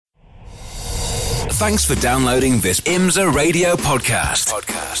Thanks for downloading this IMSA radio podcast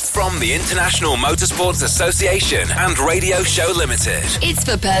from the International Motorsports Association and Radio Show Limited. It's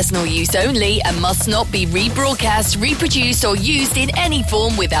for personal use only and must not be rebroadcast, reproduced or used in any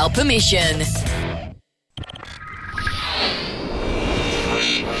form without permission.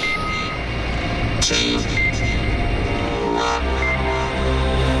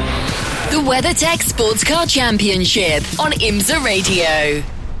 The WeatherTech Sports Car Championship on IMSA Radio.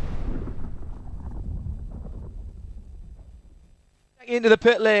 Into the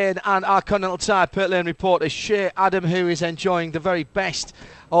pit lane, and our Continental Tire pit lane reporter Shea Adam, who is enjoying the very best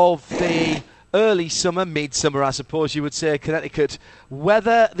of the early summer, midsummer I suppose you would say, Connecticut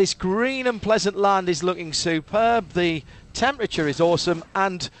weather. This green and pleasant land is looking superb, the temperature is awesome,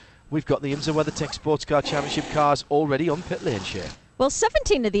 and we've got the IMSA WeatherTech Sports Car Championship cars already on pit lane, Shea. Well,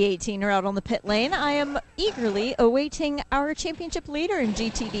 17 of the 18 are out on the pit lane. I am eagerly awaiting our championship leader in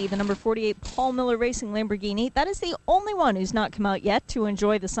GTD, the number 48 Paul Miller Racing Lamborghini. That is the only one who's not come out yet to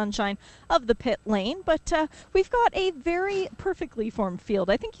enjoy the sunshine of the pit lane. But we've got a very perfectly formed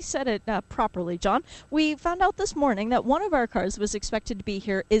field. I think you said it properly, John. We found out this morning that one of our cars was expected to be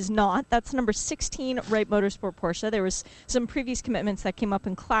here is not. That's number 16 Wright Motorsport Porsche. There was some previous commitments that came up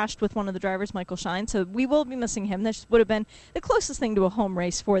and clashed with one of the drivers, Michael Shine. So we will be missing him. This would have been the closest thing to a home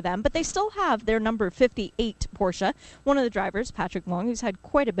race for them, but they still have their number 58 Porsche. One of the drivers, Patrick Long, who's had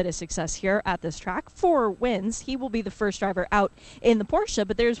quite a bit of success here at this track, 4 wins. He will be the first driver out in the Porsche,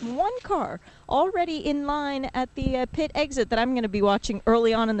 but there's one car already in line at the pit exit that I'm going to be watching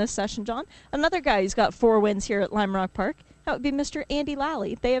early on in this session, John. Another guy who's got 4 wins here at Lime Rock Park. That would be Mr. Andy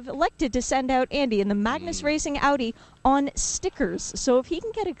Lally. They have elected to send out Andy in the Magnus Racing Audi on stickers. So if he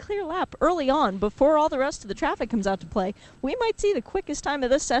can get a clear lap early on before all the rest of the traffic comes out to play, we might see the quickest time of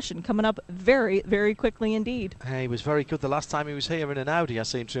this session coming up very, very quickly indeed. He was very good the last time he was here in an Audi, I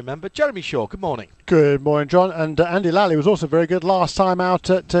seem to remember. Jeremy Shaw, good morning. Good morning, John. And Andy Lally was also very good last time out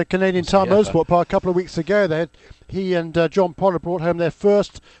at Canadian Tire Motorsport Park a couple of weeks ago. He and John Potter brought home their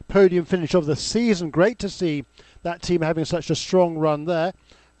first podium finish of the season. Great to see that team having such a strong run there.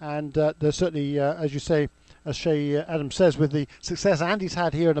 And there's certainly, as you say, as Shea Adams says, with the success Andy's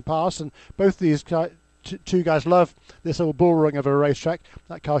had here in the past, and both these two guys love this old bull ring of a racetrack,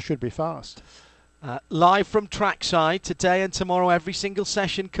 that car should be fast. Live from trackside today and tomorrow, every single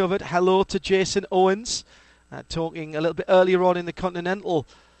session covered. Hello to Jason Owens, talking a little bit earlier on in the Continental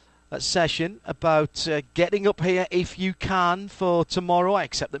session about getting up here if you can for tomorrow. I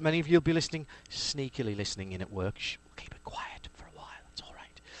accept that many of you will be sneakily listening in at work. Shh, we'll keep it quiet for a while, it's all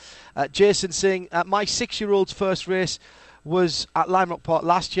right. Jason saying, my 6-year-old's first race was at Lime Rock Park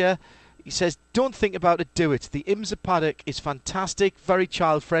last year. He says, don't think about it, do it. The IMSA paddock is fantastic, very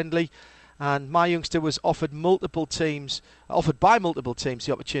child friendly, and my youngster was offered by multiple teams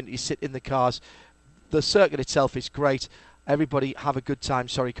the opportunity to sit in the cars. The circuit itself is great. Everybody have a good time.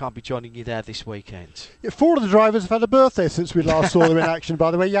 Sorry, can't be joining you there this weekend. Yeah, 4 of the drivers have had a birthday since we last saw them in action,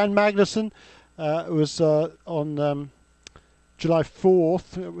 by the way. Jan Magnussen was on July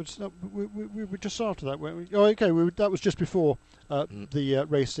 4th. We were just after that, weren't we? Oh, okay, that was just before the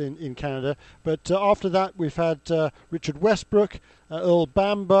race in Canada. But after that, we've had Richard Westbrook, Earl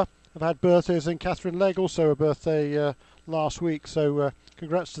Bamber have had birthdays, and Catherine Legg also a birthday last week. So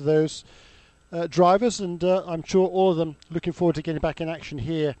congrats to those drivers, and I'm sure all of them looking forward to getting back in action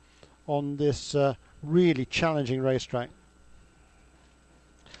here on this really challenging racetrack.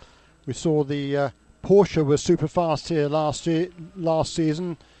 We saw the Porsche was super fast here last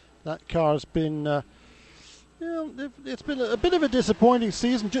season. That car has been it's been a bit of a disappointing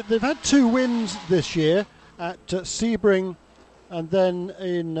season. They've had 2 wins this year at Sebring and then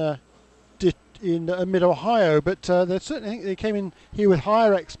in Mid-Ohio, but they came in here with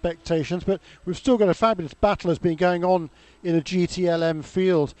higher expectations, but we've still got a fabulous battle that's been going on in a GTLM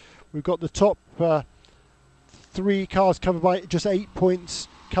field. We've got the top 3 cars covered by just 8 points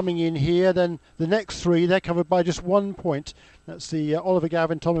coming in here, then the next 3, they're covered by just 1 point. That's the Oliver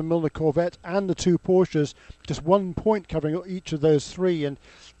Gavin, Tom and Milner Corvette and the 2 Porsches, just 1 point covering each of those 3. And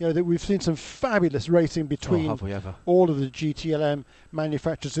we've seen some fabulous racing between all of the GTLM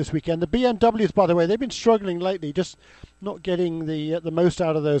manufacturers this weekend. The BMWs, by the way, they've been struggling lately, just not getting the most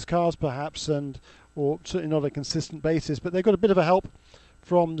out of those cars perhaps, or certainly not on a consistent basis. But they've got a bit of a help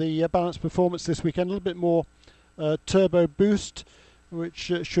from the balanced performance this weekend, a little bit more turbo boost,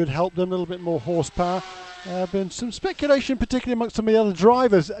 which should help them, a little bit more horsepower. Been some speculation, particularly amongst some of the other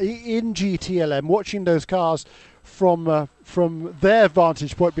drivers in GTLM, watching those cars from their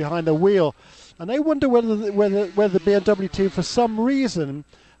vantage point behind the wheel, and they wonder whether the BMW team, for some reason,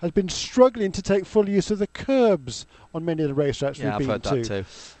 has been struggling to take full use of the curbs on many of the racetracks Yeah, we've I've been heard to. that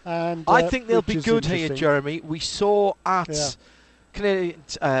too. And I think they'll which be is good here, interesting. Jeremy. We saw at Canadian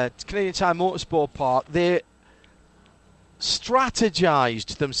Time Motorsport Park, they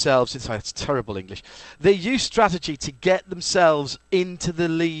strategized themselves. It's terrible English. They used strategy to get themselves into the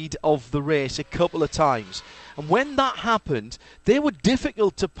lead of the race a couple of times. And when that happened, they were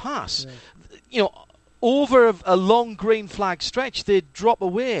difficult to pass. Yeah. You know, over a long green flag stretch, they'd drop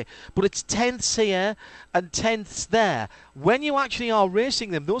away. But it's 10ths here and 10ths there. When you actually are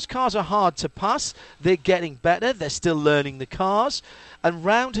racing them, those cars are hard to pass. They're getting better. They're still learning the cars. And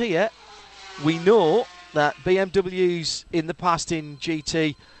round here, we know that BMWs in the past in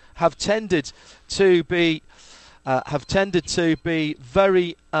GT have tended to be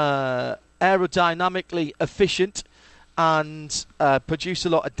very aerodynamically efficient and produce a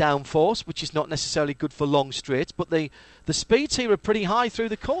lot of downforce, which is not necessarily good for long straights. But the speeds here are pretty high through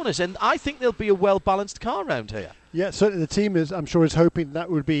the corners, and I think there'll be a well-balanced car around here. Yeah, certainly the team I'm sure, is hoping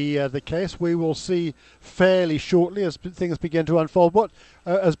that would be the case. We will see fairly shortly as things begin to unfold. What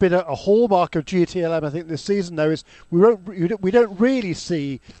has been a hallmark of GTLM, I think, this season, though, is we don't really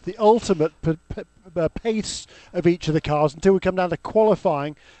see the ultimate pace of each of the cars until we come down to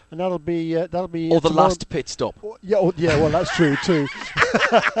qualifying, and that'll be or the last pit stop. Well, that's true too.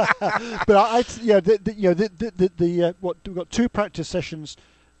 But we've got 2 practice sessions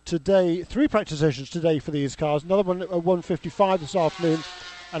today, 3 practice sessions today for these cars. Another one at 1:55 this afternoon,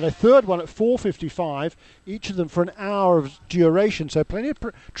 and a third one at 4:55. Each of them for an hour of duration, so plenty of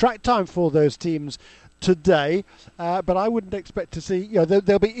track time for those teams today. But I wouldn't expect to see.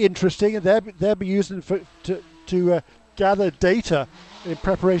 They'll be interesting, and they'll be using to gather data in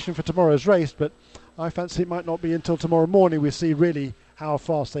preparation for tomorrow's race. But I fancy it might not be until tomorrow morning we see really how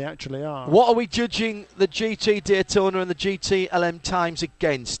fast they actually are. What are we judging the GT Daytona and the GTLM times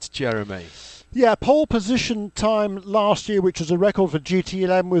against, Jeremy? Yeah, pole position time last year, which was a record for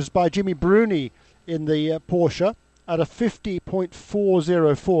GTLM, was by Jimmy Bruni in the Porsche at a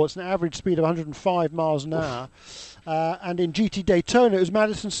 50.404. It's an average speed of 105 miles an hour. And in GT Daytona, it was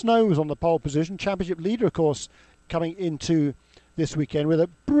Madison Snow who was on the pole position, championship leader, of course, coming into this weekend with a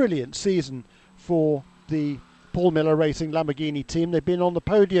brilliant season for the Paul Miller Racing Lamborghini team. They've been on the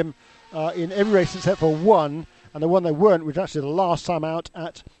podium in every race except for one, and the one they weren't was actually the last time out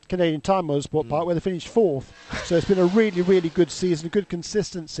at Canadian Time Motorsport Park, where they finished 4th. So it's been a really, really good season, good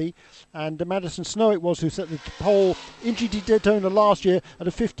consistency. And Madison Snow it was who set the pole in GT Daytona last year at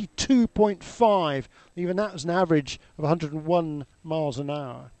a 52.5. Even that was an average of 101 miles an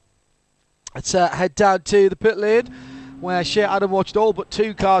hour. Let's head down to the pit lane, where Shea Adam watched all but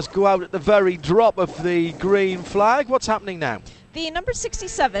 2 cars go out at the very drop of the green flag. What's happening now? The number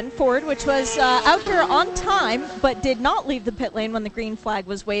 67 Ford, which was out here on time but did not leave the pit lane when the green flag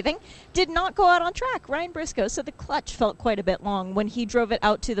was waving, did not go out on track. Ryan Briscoe said the clutch felt quite a bit long when he drove it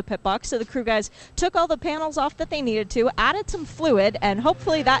out to the pit box. So the crew guys took all the panels off that they needed to, added some fluid, and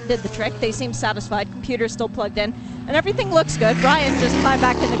hopefully that did the trick. They seem satisfied. Computer's still plugged in, and everything looks good. Ryan just climbed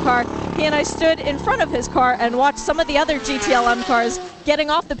back in the car. He and I stood in front of his car and watched some of the other GTLM cars getting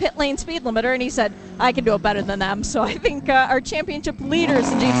off the pit lane speed limiter, and he said, I can do it better than them. So I think our championship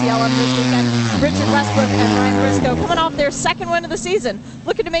leaders in GTLM this weekend, Richard Westbrook and Ryan Briscoe, coming off their 2nd win of the season,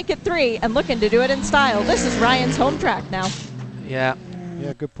 looking to make it 3 and looking to do it in style. This is Ryan's home track now. Yeah,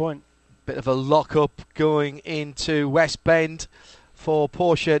 good point. Bit of a lock-up going into West Bend for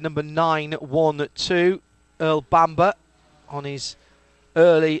Porsche number 912, Earl Bamber, on his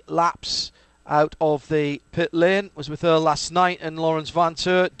early laps out of the pit lane. Was with Earl last night, and Lawrence Van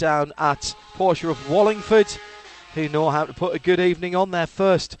Tur down at Porsche of Wallingford, who know how to put a good evening on their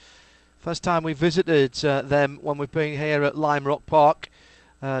first time we visited them when we've been here at Lime Rock Park.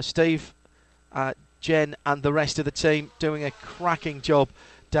 Steve, Jen and the rest of the team doing a cracking job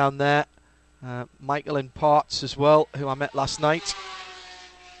down there. Michael and Parts as well, who I met last night.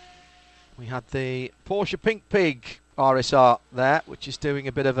 We had the Porsche Pink Pig RSR there, which is doing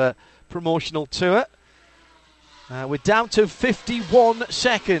a bit of a promotional tour. We're down to 51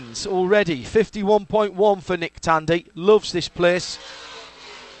 seconds already. 51.1 for Nick Tandy. Loves this place.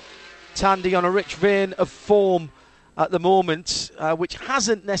 Tandy on a rich vein of form at the moment, which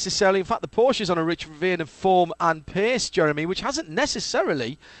hasn't necessarily, in fact the Porsche's on a rich vein of form and pace, Jeremy, which hasn't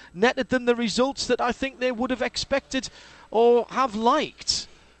necessarily netted them the results that I think they would have expected or have liked.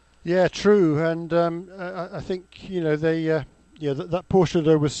 Yeah, true. And I think, that Porsche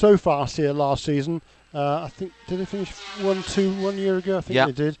though was so fast here last season. I think, did they finish 1-2 1 year ago? I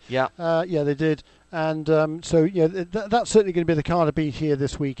think they did. Yeah. They did. And that's certainly going to be the car to beat here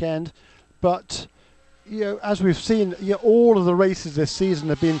this weekend. But as we've seen, all of the races this season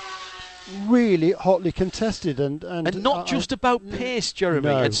have been really hotly contested, and not just about pace, Jeremy,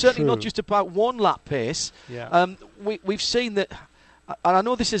 no, and certainly true. not just about one lap pace. Yeah. We've seen that, and I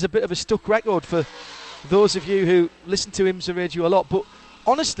know this is a bit of a stuck record for those of you who listen to IMSA Radio a lot, but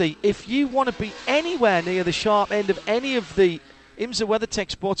honestly, if you want to be anywhere near the sharp end of any of the IMSA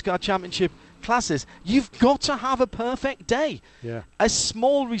WeatherTech Sports Car Championship classes, you've got to have a perfect day. Yeah. A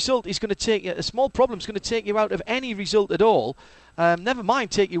small result is going to take you, a small problem is going to take you out of any result at all. Never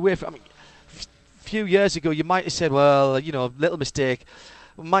mind take you away from. I mean, a few years ago, you might have said, well, little mistake,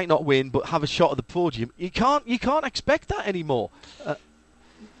 might not win, but have a shot at the podium. You can't expect that anymore.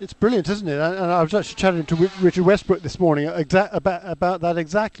 It's brilliant, isn't it? And I was actually chatting to Richard Westbrook this morning about that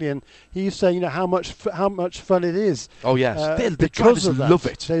exactly, and he's saying how much fun it is. Oh yes, the because drivers of that. love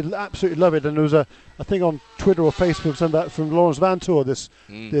it. They absolutely love it. And there was a thing on Twitter or Facebook something about from Lawrence Vantour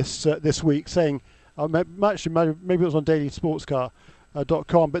this week saying, maybe it was on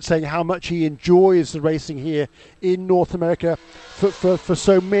dailysportscar.com, but saying how much he enjoys the racing here in North America for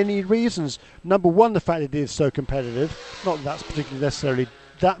so many reasons. Number one, the fact it is so competitive. Not that that's particularly necessarily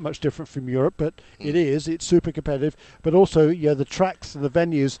that much different from Europe, but it's super competitive. But also, the tracks and the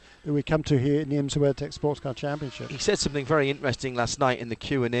venues that we come to here in the IMSA WeatherTech Sports Car Championship. He said something very interesting last night in the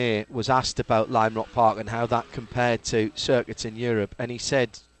Q&A. Was asked about Lime Rock Park and how that compared to circuits in Europe, and he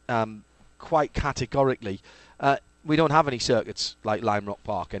said quite categorically, we don't have any circuits like Lime Rock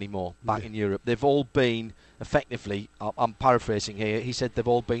Park anymore back in Europe. They've all been effectively, I'm paraphrasing here, he said they've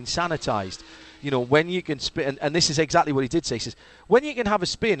all been sanitised. When you can spin, and this is exactly what he did say, he says, when you can have a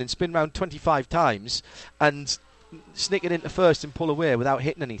spin and spin round 25 times and snick it into first and pull away without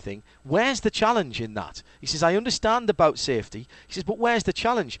hitting anything, where's the challenge in that? He says, I understand about safety. He says, but where's the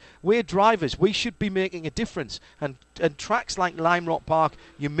challenge? We're drivers. We should be making a difference. And tracks like Lime Rock Park,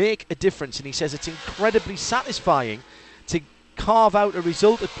 you make a difference. And he says it's incredibly satisfying to carve out a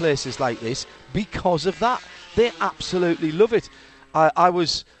result at places like this because of that. They absolutely love it. I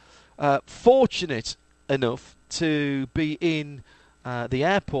was fortunate enough to be in the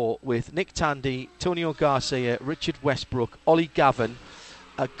airport with Nick Tandy, Tonio Garcia, Richard Westbrook, Ollie Gavin,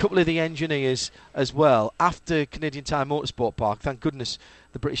 a couple of the engineers as well, after Canadian Tire Motorsport Park. Thank goodness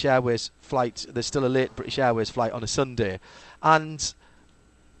the British Airways flight, there's still a late British Airways flight on a Sunday. And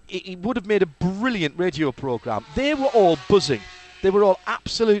it would have made a brilliant radio programme. They were all buzzing. They were all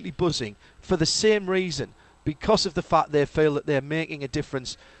absolutely buzzing for the same reason, because of the fact they feel that they're making a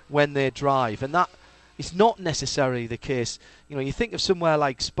difference when they drive. And that is not necessarily the case. You think of somewhere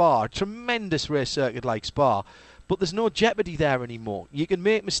like Spa, a tremendous race circuit like Spa, but there's no jeopardy there anymore. You can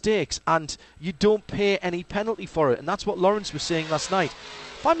make mistakes and you don't pay any penalty for it. And that's what Lawrence was saying last night.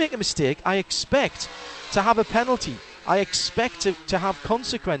 If I make a mistake, I expect to have a penalty. I expect to have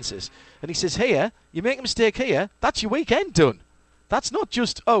consequences. And he says, here, you make a mistake here, that's your weekend done. That's not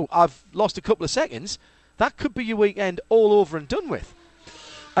just, I've lost a couple of seconds. That could be your weekend all over and done with.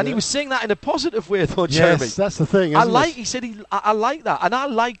 And he was saying that in a positive way, though, Jeremy. Yes, that's the thing, He said, I like that. And I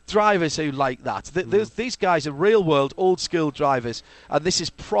like drivers who like that. These guys are real-world, old-school drivers, and this is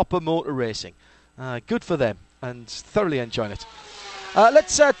proper motor racing. Good for them, and thoroughly enjoying it.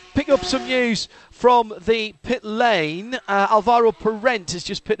 Let's pick up some news from the pit lane. Alvaro Parent has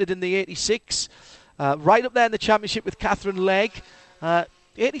just pitted in the 86. Right up there in the championship with Catherine Legg.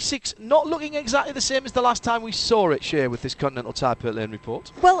 86 not looking exactly the same as the last time we saw it, Shea, with this Continental Tire Pit Lane report.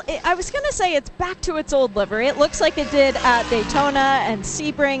 Well, I was going to say it's back to its old livery. It looks like it did at Daytona and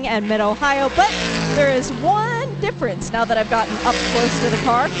Sebring and Mid-Ohio, but there is one difference now that I've gotten up close to the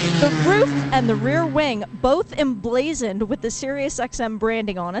car. The roof and the rear wing both emblazoned with the SiriusXM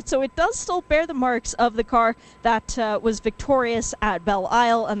branding on it, so it does still bear the marks of the car that was victorious at Belle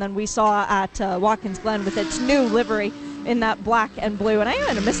Isle, and then we saw at Watkins Glen with its new livery in that black and blue. And I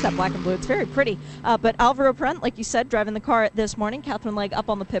kind of missed that black and blue. It's very pretty. But Alvaro Parent, like you said, driving the car this morning. Catherine Legg up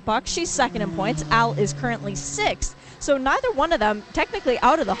on the pit box. She's second in points. Al is currently sixth. So neither one of them technically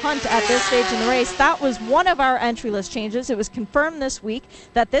out of the hunt at this stage in the race. That was one of our entry list changes. It was confirmed this week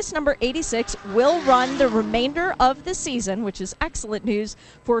that this number 86 will run the remainder of the season, which is excellent news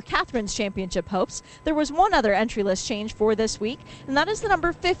for Catherine's championship hopes. There was one other entry list change for this week, and that is the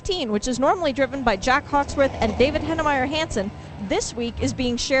number 15, which is normally driven by Jack Hawksworth and David Hennemeyer Hansen. This week is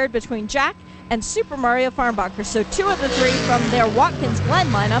being shared between Jack and Super Mario Farnbacher. So two of the three from their Watkins Glen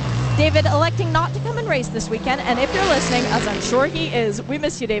lineup. David electing not to come and race this weekend, and if you're listening, as I'm sure he is, we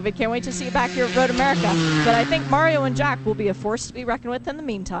miss you, David. Can't wait to see you back here at Road America. But I think Mario and Jack will be a force to be reckoned with in the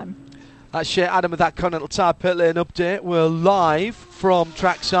meantime. That's Shea Adam with that Continental Tire Pit Lane update. We're live from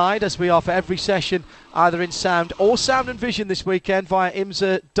trackside, as we are for every session, either in sound or sound and vision this weekend via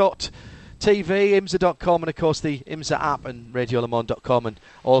imsa.tv. TV, IMSA.com, and of course the IMSA app and RadioLeMans.com and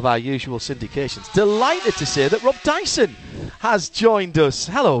all of our usual syndications. Delighted to say that Rob Dyson has joined us.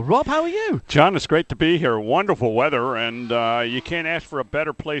 Hello, Rob. How are you? John, it's great to be here. Wonderful weather, and you can't ask for a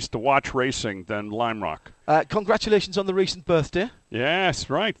better place to watch racing than Lime Rock. Congratulations on the recent birthday. Yes,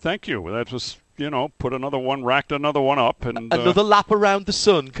 right. Thank you. That was, racked another one up. And another lap around the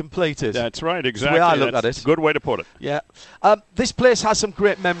sun completed. That's right, exactly. That's the way I look at it. Good way to put it. Yeah. This place has some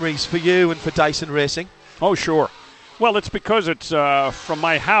great memories for you and for Dyson Racing. Oh, sure. Well, it's because it's from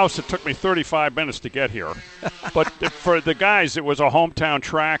my house. It took me 35 minutes to get here. But for the guys, it was a hometown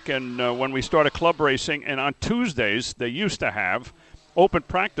track. And when we started club racing, and on Tuesdays, they used to have open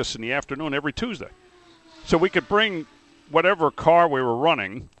practice in the afternoon every Tuesday. So we could bring whatever car we were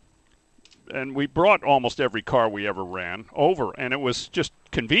running, and we brought almost every car we ever ran over. And it was just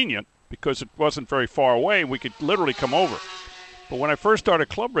convenient because it wasn't very far away. We could literally come over. But when I first started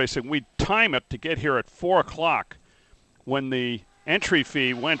club racing, we'd time it to get here at 4 o'clock. When the entry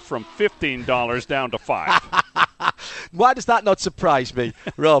fee went from $15 down to $5. Why does that not surprise me,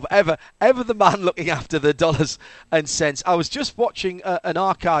 Rob? Ever the man looking after the dollars and cents. I was just watching an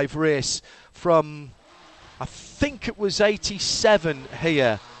archive race from, I think it was 87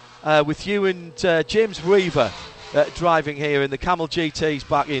 here, with you and James Weaver driving here in the Camel GTs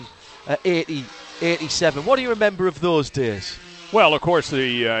back in 87. What do you remember of those days? Well, of course, in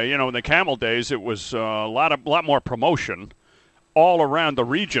the Camel days, it was a lot more promotion all around the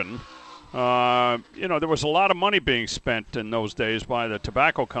region. There was a lot of money being spent in those days by the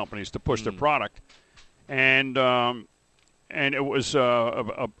tobacco companies to push their product, and it was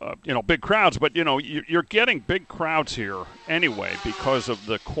big crowds. But you're getting big crowds here anyway because of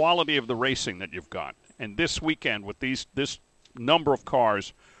the quality of the racing that you've got. And this weekend, with this number of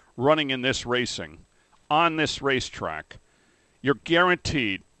cars running in this racing on this racetrack, you're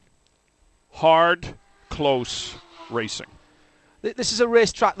guaranteed hard, close racing. This is a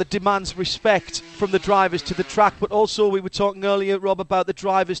racetrack that demands respect from the drivers to the track, but also we were talking earlier, Rob, about the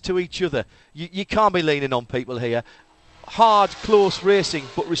drivers to each other. You can't be leaning on people here. Hard, close racing,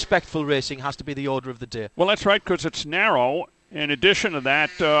 but respectful racing has to be the order of the day. Well, that's right, because it's narrow. In addition to that,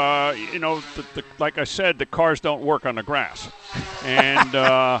 like I said, the cars don't work on the grass.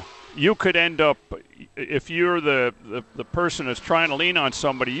 And you could end up, if you're the person that's trying to lean on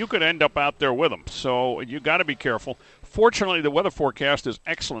somebody, you could end up out there with them. So you got to be careful. Fortunately, the weather forecast is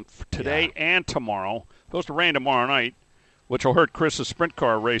excellent for today and tomorrow. Supposed to rain tomorrow night, which will hurt Chris's sprint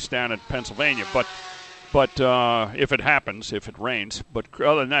car race down in Pennsylvania. But if it happens, if it rains. But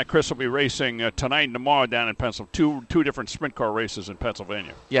other than that, Chris will be racing tonight and tomorrow down in Pennsylvania. Two different sprint car races in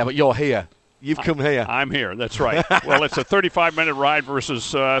Pennsylvania. Yeah, but you're here. You've come here. I'm here. That's right. Well, it's a 35-minute ride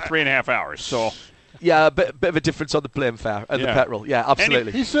versus 3.5 hours. So. Yeah, a bit of a difference on the plane fare and the petrol. Yeah,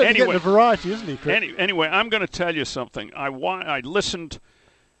 absolutely. He's certainly getting a variety, isn't he, Chris? Anyway, I'm going to tell you something. I listened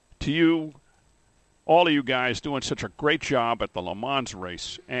to you, all of you guys, doing such a great job at the Le Mans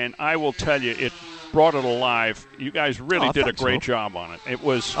race, and I will tell you, it brought it alive. You guys really did a great job on it. It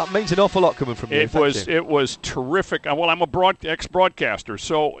was. That means an awful lot coming from you. It was terrific. Well, I'm a ex-broadcaster,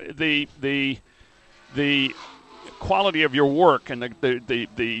 so the quality of your work and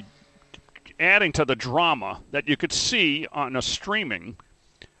the adding to the drama that you could see on a streaming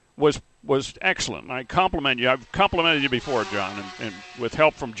was excellent. I compliment you. I've complimented you before, John, and with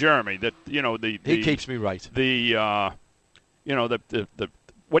help from Jeremy. That he keeps me right.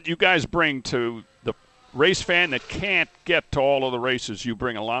 What you guys bring to the race fan that can't get to all of the races, you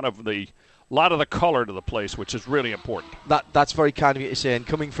bring a lot of the color to the place, which is really important. That's very kind of you to say, and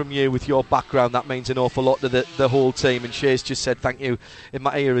coming from you with your background, that means an awful lot to the whole team, and Shay's just said thank you in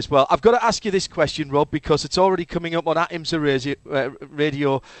my ear as well. I've got to ask you this question, Rob, because it's already coming up on at IMSA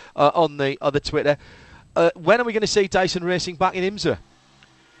Radio on the other Twitter. When are we going to see Dyson Racing back in IMSA?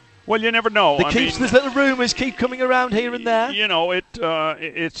 Well, you never know. There's little rumours keep coming around here and there.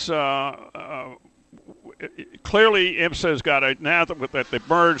 It's clearly IMSA has got now that they've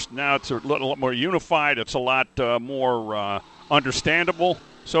merged, now it's a little more unified. It's a lot more understandable,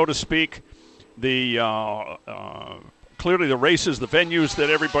 so to speak. Clearly the races, the venues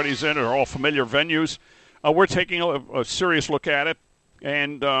that everybody's in are all familiar venues. We're taking a serious look at it,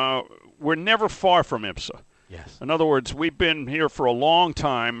 and we're never far from IMSA. Yes. In other words, we've been here for a long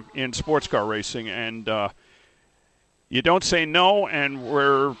time in sports car racing, and you don't say no, and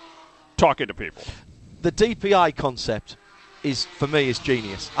we're talking to people. The DPI concept for me is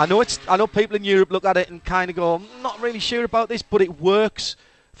genius. I know people in Europe look at it and kind of go, I'm not really sure about this, but it works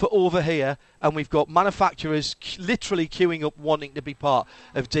for over here, and we've got manufacturers literally queuing up wanting to be part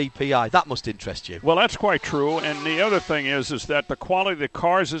of DPI. That must interest you. Well, that's quite true, and the other thing is that the quality of the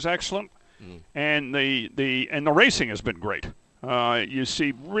cars is excellent. and the racing has been great. You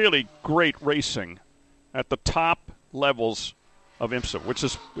see really great racing at the top levels of IMSA, which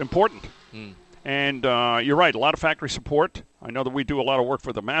is important. And you're right, a lot of factory support. I know that we do a lot of work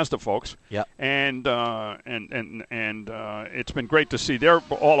for the Mazda folks. Yeah. And it's been great to see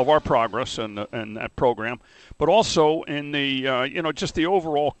all of our progress in that program, but also in the just the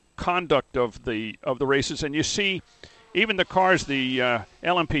overall conduct of the races. And you see even the cars, the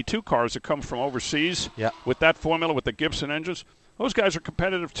LMP2 cars that come from overseas with that formula, with the Gibson engines, those guys are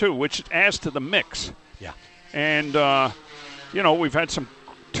competitive too, which adds to the mix. Yeah. And, we've had some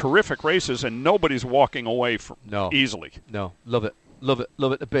terrific races, and nobody's walking away from easily. No, love it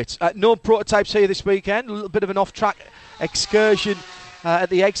a bit. No prototypes here this weekend. A little bit of an off-track excursion at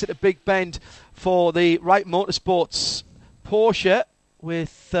the exit of Big Bend for the Wright Motorsports Porsche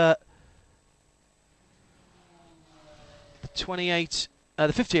with the 58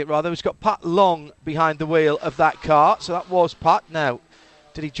 rather. Who's got Pat Long behind the wheel of that car. So that was Pat. Now,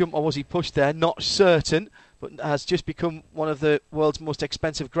 did he jump or was he pushed there? Not certain. But has just become one of the world's most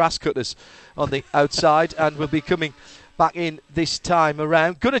expensive grass cutters on the outside and will be coming back in this time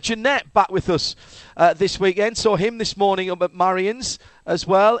around. Gunnar Jeanette back with us this weekend. Saw him this morning up at Marion's as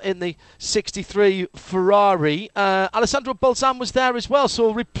well in the 63 Ferrari. Alessandro Bolzan was there as well,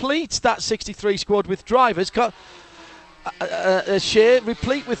 so replete that 63 squad with drivers.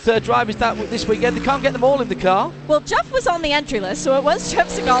 Replete with drivers this weekend. They can't get them all in the car. Well, Jeff was on the entry list, so it was Jeff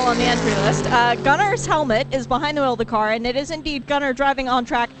Segal on the entry list. Gunnar's helmet is behind the wheel of the car, and it is indeed Gunnar driving on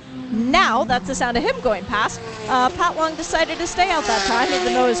track now. That's the sound of him going past. Pat Long decided to stay out that time,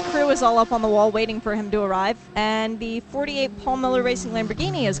 even though his crew is all up on the wall waiting for him to arrive. And the 48 Paul Miller Racing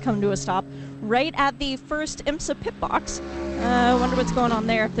Lamborghini has come to a stop right at the first IMSA pit box. I wonder what's going on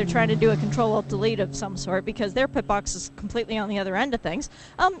there, if they're trying to do a Control-Alt-Delete of some sort, because their pit box is completely on the other end of things.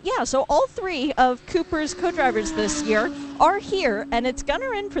 So all three of Cooper's co-drivers this year are here, and it's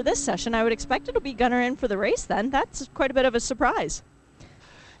Gunnar in for this session. I would expect it'll be Gunnar in for the race then. That's quite a bit of a surprise.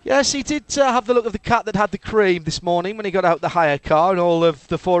 Yes, he did have the look of the cat that had the cream this morning when he got out the hire car, and all of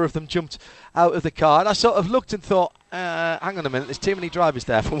the four of them jumped out of the car. And I sort of looked and thought, hang on a minute, there's too many drivers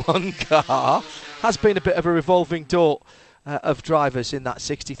there for one car. Has been a bit of a revolving door of drivers in that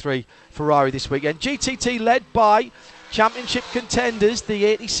 63 Ferrari this weekend. GTT led by championship contenders, the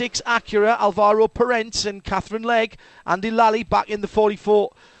 86 Acura, Alvaro Parente and Catherine Legg. Andy Lally back in the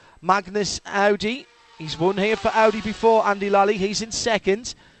 44 Magnus Audi. He's won here for Audi before, Andy Lally. He's in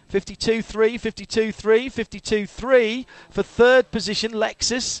second. 52-3, 52-3, 52-3 for third position.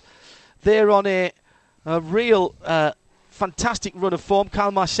 Lexus, they're on a real fantastic run of form.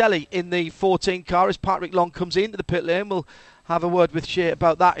 Cal Marcelli in the 14 car as Patrick Long comes into the pit lane. We'll have a word with Shea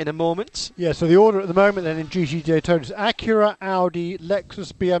about that in a moment. Yeah, so the order at the moment then in GT Daytona is Acura, Audi,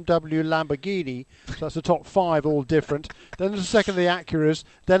 Lexus, BMW, Lamborghini. So that's the top five, all different. Then there's a second of the Acuras,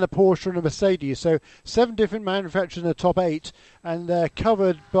 then a Porsche and a Mercedes. So 7 different manufacturers in the top 8, and they're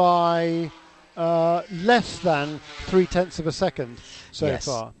covered by less than 0.3 of a second so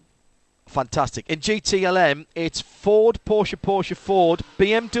far. Fantastic. In GTLM, it's Ford, Porsche, Ford,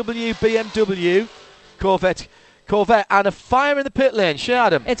 BMW, Corvette, and a fire in the pit lane.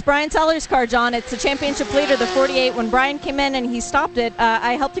 Adam. It's Brian Sellers' car, John. It's the championship leader, the 48. When Brian came in and he stopped it,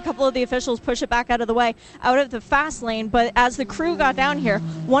 I helped a couple of the officials push it back out of the way, out of the fast lane. But as the crew got down here,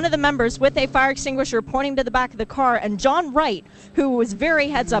 one of the members with a fire extinguisher pointing to the back of the car, and John Wright, who was very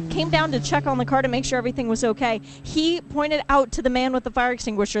heads up, came down to check on the car to make sure everything was okay. He pointed out to the man with the fire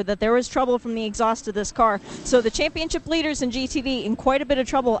extinguisher that there was trouble from the exhaust of this car. So the championship leaders in GTD in quite a bit of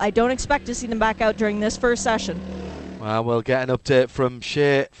trouble. I don't expect to see them back out during this first session. Well, we'll get an update from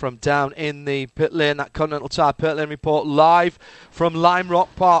Shea from down in the pit lane, that Continental Tire pit lane report live from Lime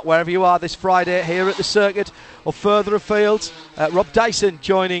Rock Park, wherever you are this Friday here at the circuit or further afield. Rob Dyson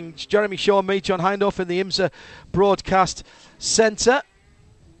joining Jeremy Shaw and me, John Hindhoff, in the IMSA Broadcast Centre.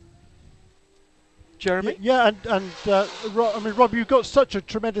 Jeremy? Yeah, Rob, you've got such a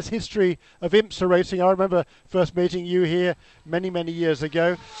tremendous history of IMSA racing. I remember first meeting you here many, many years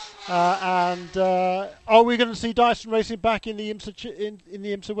ago. Are we going to see Dyson racing back in the IMSA in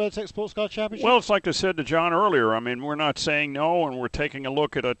the IMSA World Tech Sports Car Championship? Well, it's like I said to John earlier. I mean, we're not saying no, and we're taking a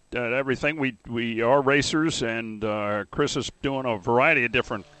look at everything. We are racers, and Chris is doing a variety of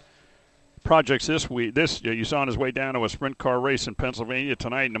different projects this week. You saw on his way down to a sprint car race in Pennsylvania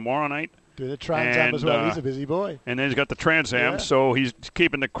tonight and tomorrow night. Doing the Trans Am as well. He's a busy boy. And then he's got the Trans Am, so he's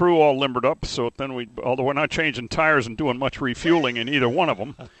keeping the crew all limbered up. So then although we're not changing tires and doing much refueling in either one of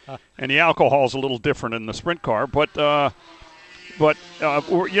them, and the alcohol's a little different in the sprint car, but But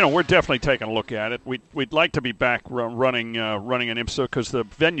we're definitely taking a look at it. We'd like to be back running an IMSA because the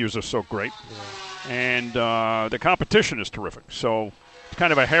venues are so great, and the competition is terrific. So it's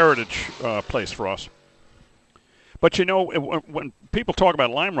kind of a heritage place for us. But when people talk about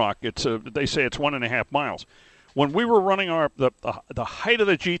Lime Rock, they say it's 1.5 miles. When we were running the height of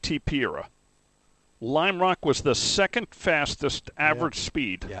the GTP era, Lime Rock was the second fastest average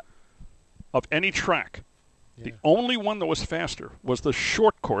speed of any track. Yeah. The only one that was faster was the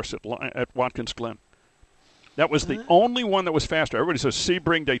short course at Watkins Glen. That was the only one that was faster. Everybody says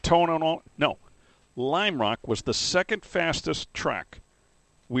Sebring, Daytona, and all. No, Lime Rock was the second fastest track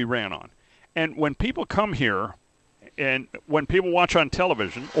we ran on. And when people come here, and when people watch on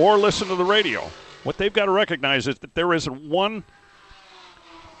television or listen to the radio, what they've got to recognize is that there isn't 1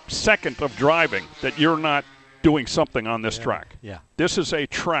 second of driving that you're not doing something on this track. Yeah. This is a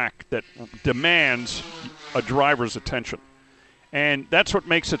track that demands a driver's attention. And that's what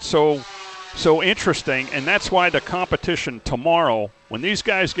makes it so interesting, and that's why the competition tomorrow, when these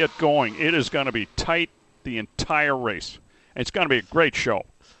guys get going, it is going to be tight the entire race. And it's going to be a great show.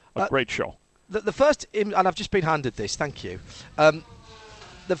 Great show. The first, and I've just been handed this, thank you.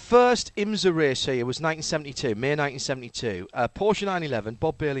 The first IMSA race here was 1972, May 1972. Porsche 911,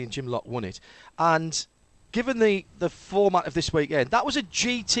 Bob Bailey and Jim Locke won it. And given the format of this weekend, that was a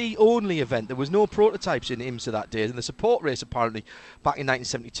GT-only event. There was no prototypes in IMSA that day. And the support race, apparently, back in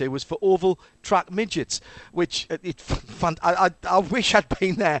 1972, was for oval track midgets, which I wish I'd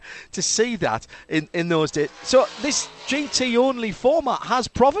been there to see that in those days. So this GT-only format has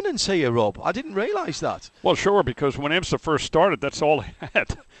provenance here, Rob. I didn't realise that. Well, sure, because when IMSA first started, that's all they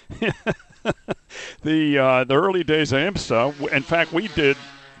had. The early days of IMSA, in fact, we did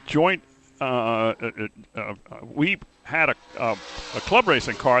joint... we had a club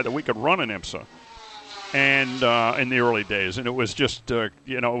racing car that we could run in IMSA, and in the early days, and it was just it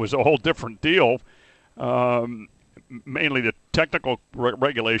was a whole different deal. Mainly the technical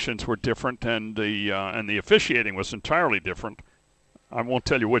regulations were different, and the officiating was entirely different. I won't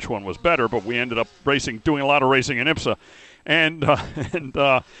tell you which one was better, but we ended up doing a lot of racing in IMSA, and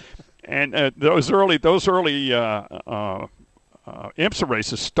those early IMSA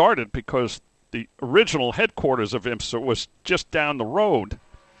races started because the original headquarters of IMSA was just down the road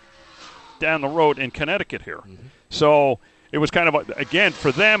in Connecticut here. Mm-hmm. So it was kind of, again,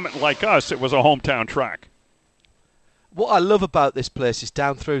 for them, like us, it was a hometown track. What I love about this place is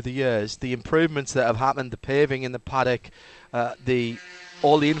down through the years, the improvements that have happened, the paving in the paddock,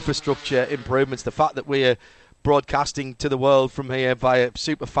 all the infrastructure improvements, the fact that we're broadcasting to the world from here via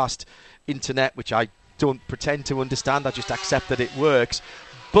super fast internet, which I don't pretend to understand, I just accept that it works.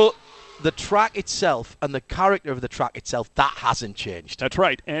 But the track itself and the character of the track itself, that hasn't changed. That's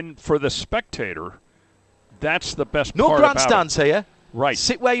right. And for the spectator, that's the best part about it. No grandstands here. Right.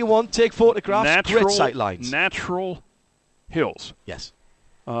 Sit where you want, take photographs, great sight lines. Natural hills. Yes.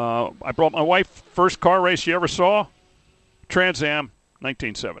 I brought my wife, first car race she ever saw, Trans Am,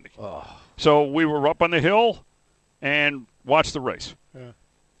 1970. Oh. So we were up on the hill and watched the race. Yeah.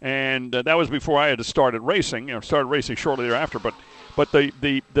 And that was before I had started racing. Started racing shortly thereafter. But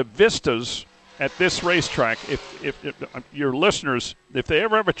the vistas at this racetrack, if your listeners, if they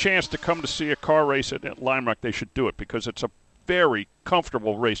ever have a chance to come to see a car race at Lime Rock, they should do it because it's a very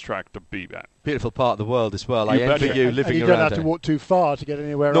comfortable racetrack to be at. Beautiful part of the world as well. I envy you living around there. You don't have to walk too far to get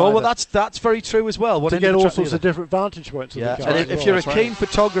anywhere. No, well, that's very true as well. To get all sorts of different vantage points. Yeah, and if you're a keen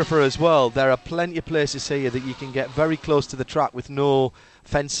photographer as well, there are plenty of places here that you can get very close to the track with no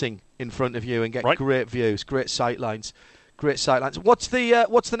fencing in front of you and get great views, great sight lines. What's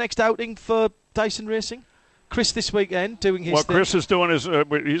the next outing for Dyson Racing? Chris this weekend doing his thing. Chris is doing his.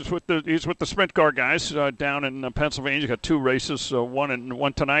 He's with the sprint car guys down in Pennsylvania. He's got 2 races,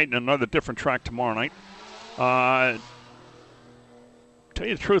 one tonight and another different track tomorrow night. Tell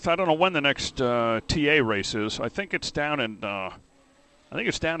you the truth, I don't know when the next TA race is. I think it's down in. I think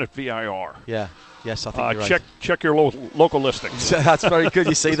it's down at VIR. Yeah. Yes, I think you're right. Check your local listings. That's very good.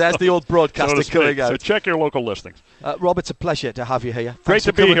 You see, there's the old broadcaster coming out. So check your local listings. Rob, it's a pleasure to have you here. Great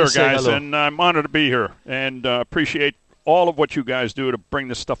to be here, guys, and I'm honored to be here. And appreciate all of what you guys do to bring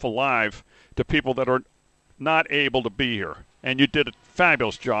this stuff alive to people that are not able to be here. And you did a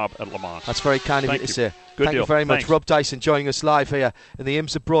fabulous job at Le Mans. That's very kind of you to say. Good Thank deal. you very much. Thanks. Rob Dyson joining us live here in the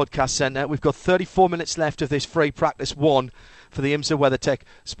IMSA Broadcast Centre. We've got 34 minutes left of this free practice 1 for the IMSA WeatherTech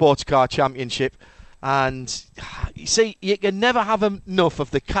Sports Car Championship. And you see, you can never have enough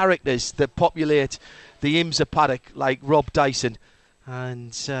of the characters that populate the IMSA paddock, like Rob Dyson.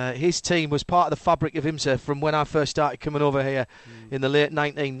 And his team was part of the fabric of IMSA from when I first started coming over here in the late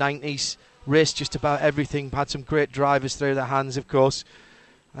 1990s. raced just about everything, had some great drivers through their hands, of course.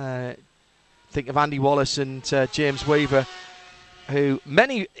 Think of Andy Wallace and James Weaver, who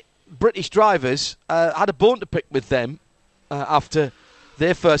many British drivers had a bone to pick with them after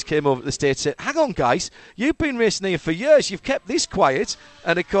they first came over to the States. Said, hang on guys, you've been racing here for years, you've kept this quiet.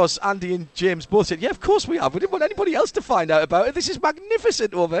 And of course Andy and James both said, yeah, of course we have, we didn't want anybody else to find out about it, this is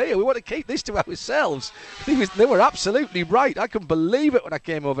magnificent over here, we want to keep this to ourselves. They were absolutely right. I couldn't believe it when I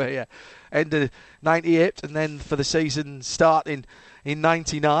came over here end of 98, and then for the season starting in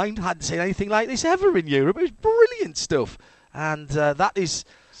 99, hadn't seen anything like this ever in Europe. It was brilliant stuff, and that is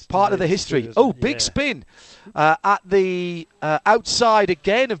part of the history. Big spin at the outside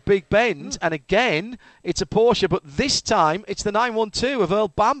again of Big Bend, and again it's a Porsche, but this time it's the 912 of Earl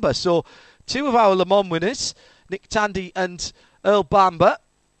Bamber. So two of our Le Mans winners, Nick Tandy and Earl Bamber,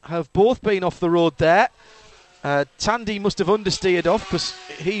 have both been off the road there. Tandy must have understeered off because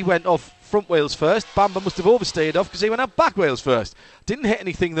he went off front wheels first. Bamber must have oversteered off because he went out back wheels first. Didn't hit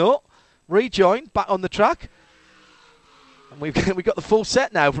anything though. Rejoined back on the track. And we've got the full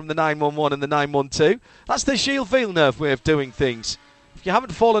set now from the 911 and the 912. That's the Gilles Villeneuve way of doing things. If you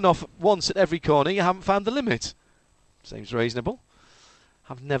haven't fallen off once at every corner, you haven't found the limit. Seems reasonable.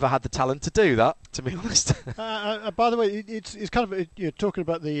 I've never had the talent to do that, to be honest. By the way, it's kind of you're talking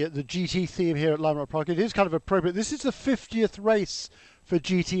about the GT theme here at Lime Rock Park. It is kind of appropriate. This is the 50th race for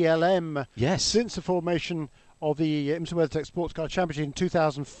GTLM. Yes. Since the formation of the IMSA WeatherTech Sports Car Championship in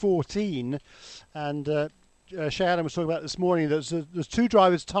 2014, and Shay Adam was talking about this morning. There's two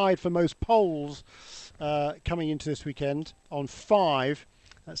drivers tied for most poles coming into this weekend on 5.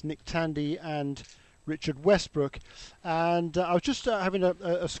 That's Nick Tandy and Richard Westbrook. And I was just having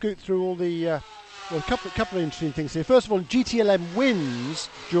a scoot through all the a couple of interesting things here. First of all, GTLM wins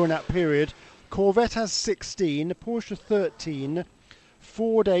during that period. Corvette has 16, Porsche 13,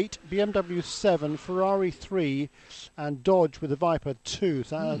 Ford 8, BMW 7, Ferrari 3, and Dodge with the Viper 2.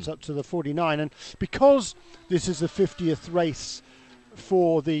 So that adds up to the 49. And because this is the 50th race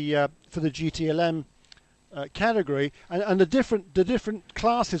for the GTLM category, and the different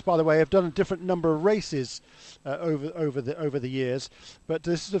classes, by the way, have done a different number of races over the years. But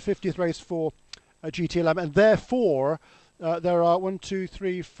this is the 50th race for GTLM, and therefore there are 5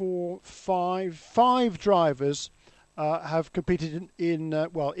 drivers. Have competed in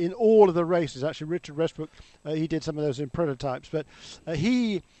all of the races. Actually, Richard Westbrook, he did some of those in prototypes. But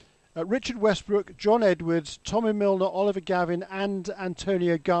Richard Westbrook, John Edwards, Tommy Milner, Oliver Gavin, and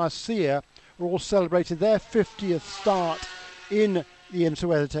Antonio Garcia are all celebrating their 50th start in the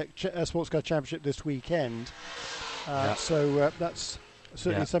IMSA WeatherTech Sports Car Championship this weekend. So that's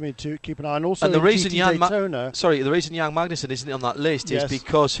certainly something to keep an eye on. Also, and the reason Jan Daytona. The reason Jan Magnussen isn't on that list is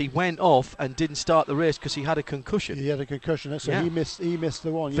because he went off and didn't start the race because he had a concussion. He had a concussion, so he missed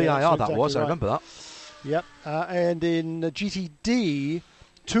the one. VIR that was. Right. I remember that. Yep. And in GTD,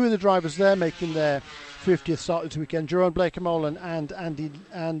 two of the drivers there making their 50th start this weekend: Jerome Blake-Molan and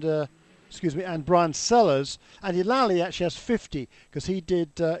Brian Sellers. Andy Lally actually has 50 because he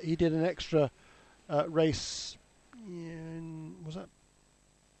did an extra race. Was that?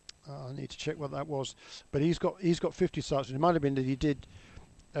 I need to check what that was, but he's got 50 starts. It might have been that he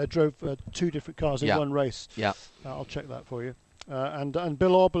drove 2 different cars in one race. Yeah, I'll check that for you. And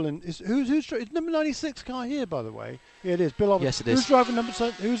Bill Oberlin is who's number 96 car here, by the way. Yeah, it is Bill Oberlin. Yes, it is. Who's driving number?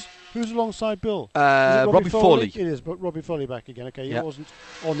 Who's alongside Bill? Robbie Foley. It is, but Robbie Foley back again. Okay, he wasn't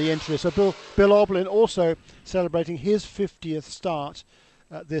on the entry. So Bill Oberlin also celebrating his 50th start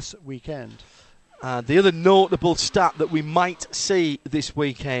this weekend. The other notable stat that we might see this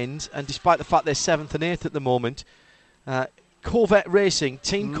weekend, and despite the fact they're 7th and 8th at the moment, Corvette Racing,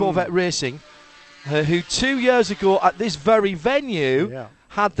 Team Corvette Racing, who 2 years ago at this very venue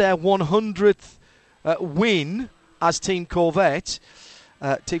had their 100th win as Team Corvette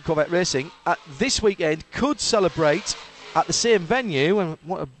Racing, this weekend could celebrate at the same venue, and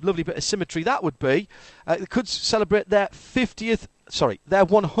what a lovely bit of symmetry that would be. They could celebrate their 100th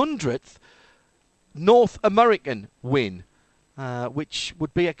North American win, which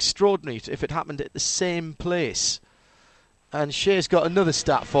would be extraordinary if it happened at the same place. And Shay's got another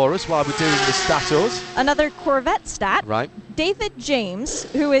stat for us while we're doing the statos. Another Corvette stat. Right. David James,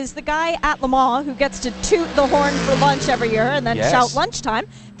 who is the guy at Le Mans who gets to toot the horn for lunch every year and then shout lunchtime.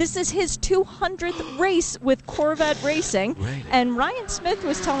 This is his 200th race with Corvette Racing. Really? And Ryan Smith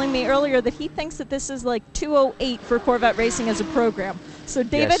was telling me earlier that he thinks that this is like 208 for Corvette Racing as a program. So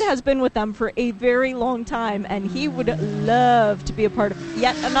David has been with them for a very long time, and he would love to be a part of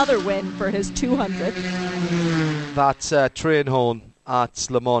yet another win for his 200th. That train horn at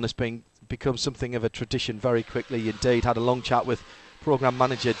Le Mans has become something of a tradition very quickly indeed. Had a long chat with programme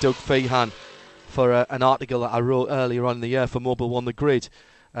manager Doug Feehan for an article that I wrote earlier on in the year for Mobile One The Grid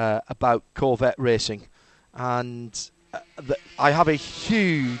about Corvette racing. And I have a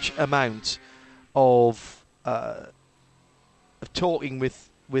huge amount of talking with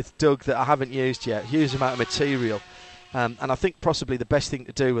Doug that I haven't used yet, huge amount of material. And I think possibly the best thing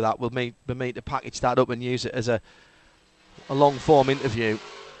to do with that will be me to package that up and use it as a long-form interview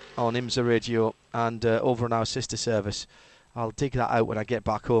on IMSA Radio and over on our sister service. I'll dig that out when I get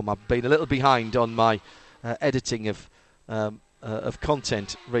back home. I've been a little behind on my editing of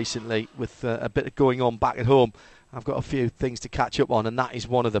content recently with a bit of going on back at home. I've got a few things to catch up on, and that is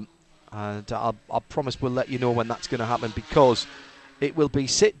one of them. And I promise we'll let you know when that's going to happen, because it will be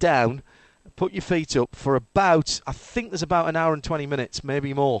sit down, put your feet up for about, I think there's about an hour and 20 minutes,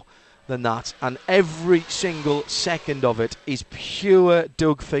 maybe more than that, and every single second of it is pure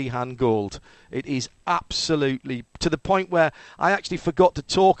Doug Feehan gold. It is absolutely, to the point where I actually forgot to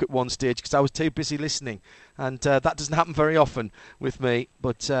talk at one stage because I was too busy listening, and that doesn't happen very often with me,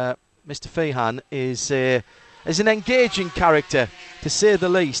 but Mr. Feehan is an engaging character, to say the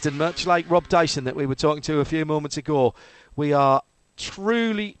least, and much like Rob Dyson that we were talking to a few moments ago, we are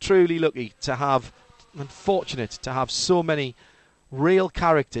truly, truly lucky to have, and fortunate to have, so many real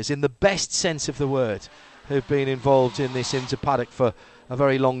characters, in the best sense of the word, who've been involved in this IMSA paddock for a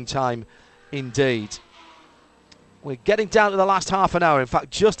very long time indeed. We're getting down to the last half an hour, in fact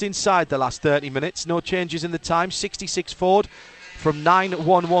just inside the last 30 minutes. No changes in the time. 66 Ford from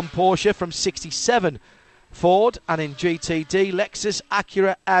 911 Porsche, from 67 Ford, and in GTD Lexus,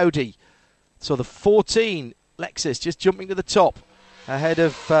 Acura, Audi. So the 14 Lexus just jumping to the top ahead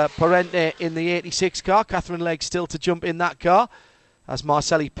of Parente in the 86 car. Catherine Legg still to jump in that car as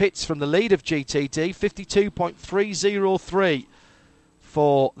Marcelli pits from the lead of GTD. 52.303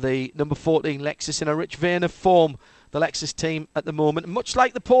 for the number 14 Lexus, in a rich vein of form, the Lexus team at the moment. Much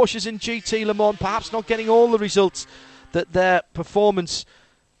like the Porsches in GT Le Mans, perhaps not getting all the results that their performance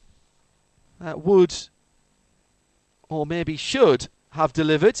would, or maybe should, have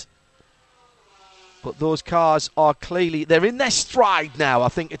delivered. But those cars are clearly, they're in their stride now, I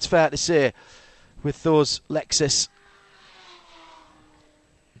think it's fair to say, with those Lexus.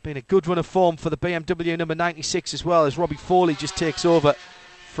 Been a good run of form for the BMW number 96 as well, as Robbie Foley just takes over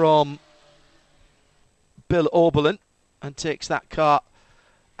from Bill Oberlin and takes that car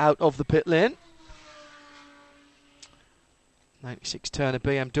out of the pit lane. 96 Turner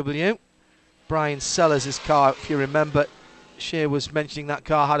BMW. Brian Sellers' car, if you remember, Shea was mentioning that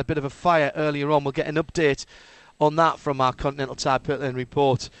car had a bit of a fire earlier on. We'll get an update on that from our Continental Tire Pit Lane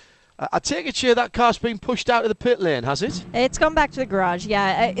report. I take it, Shea, that car's been pushed out of the pit lane, has it? It's gone back to the garage,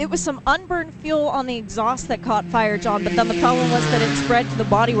 yeah. It was some unburned fuel on the exhaust that caught fire, John, but then the problem was that it spread to the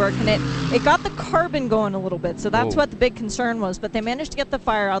bodywork, and it got the carbon going a little bit, so that's what the big concern was. But they managed to get the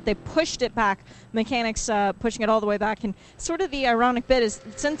fire out. They pushed it back, mechanics pushing it all the way back, and sort of the ironic bit is,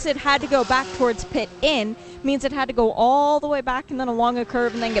 since it had to go back towards pit in, means it had to go all the way back and then along a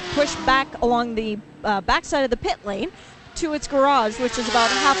curve and then get pushed back along the backside of the pit lane to its garage, which is about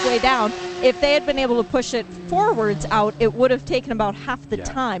halfway down. If they had been able to push it forwards out, it would have taken about half the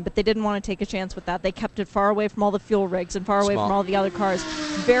time, but they didn't want to take a chance with that. They kept it far away from all the fuel rigs and far away from all the other cars.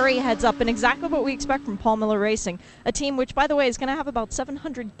 Very heads up, and exactly what we expect from Paul Miller Racing, a team which, by the way, is going to have about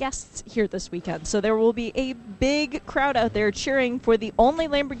 700 guests here this weekend. So there will be a big crowd out there cheering for the only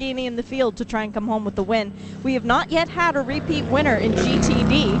Lamborghini in the field to try and come home with the win. We have not yet had a repeat winner in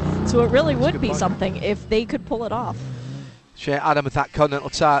GTD, so it really would be something if they could pull it off. Shea Adam with that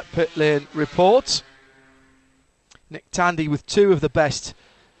Continental Tire Pit Lane report. Nick Tandy with two of the best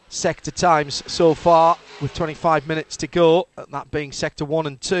sector times so far, with 25 minutes to go, that being sector 1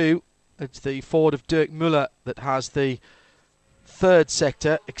 and 2. It's the Ford of Dirk Muller that has the third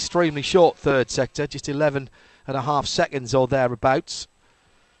sector, extremely short third sector, just 11.5 seconds or thereabouts.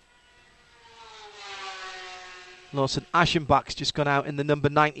 Lawson Aschenbach's just gone out in the number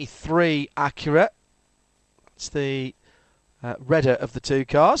 93 Acura. That's the redder of the two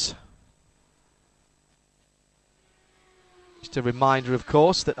cars. Just a reminder, of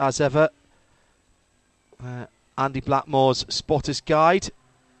course, that as ever, Andy Blackmore's Spotter's Guide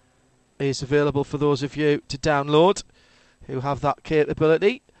is available for those of you to download who have that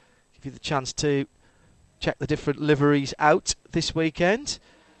capability. Give you the chance to check the different liveries out this weekend.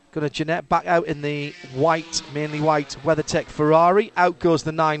 Gunnar Jeanette back out in the white, mainly white WeatherTech Ferrari. Out goes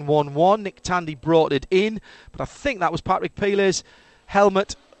the 911. Nick Tandy brought it in, but I think that was Patrick Pile's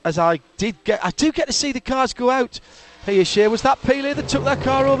helmet. As I do get to see the cars go out Hey, Shea, was that Pele that took that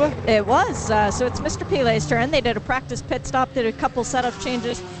car over? It was. So it's Mr. Pile's turn. They did a practice pit stop, did a couple setup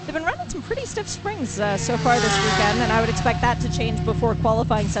changes. They've been running some pretty stiff springs so far this weekend, and I would expect that to change before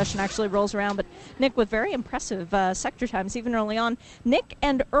qualifying session actually rolls around. But Nick with very impressive sector times, even early on. Nick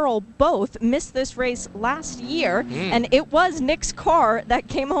and Earl both missed this race last year, and it was Nick's car that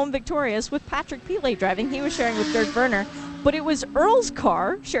came home victorious with Patrick Pile driving. He was sharing with Dirk Werner. But it was Earl's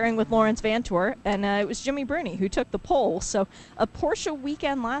car sharing with Lawrence Vantour, and it was Jimmy Bruni who took the pole. So a Porsche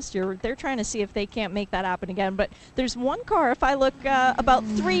weekend last year, they're trying to see if they can't make that happen again. But there's one car, if I look about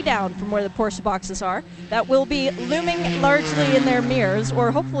 3 down from where the Porsche boxes are, that will be looming largely in their mirrors,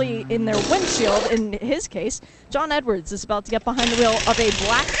 or hopefully in their windshield in his case. John Edwards is about to get behind the wheel of a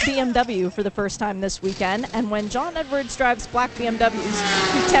black BMW for the first time this weekend. And when John Edwards drives black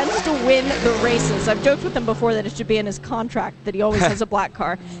BMWs, he tends to win the races. I've joked with him before that it should be in his contract that he always has a black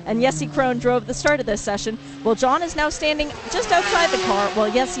car. And Jesse Krohn drove the start of this session. Well, John is now standing just outside the car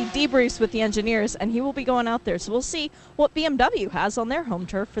while Jesse debriefs with the engineers, and he will be going out there. So we'll see what BMW has on their home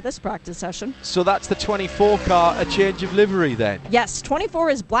turf for this practice session. So that's the 24 car, a change of livery then? Yes, 24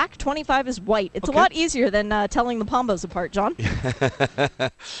 is black, 25 is white. It's a lot easier than telling the Pombos apart, John.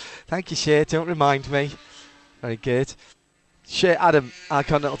 Thank you, Shea. Don't remind me. Very good. Shea Adam, our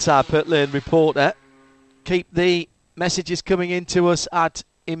Continental Tire Pit Lane reporter. Keep the messages coming in to us at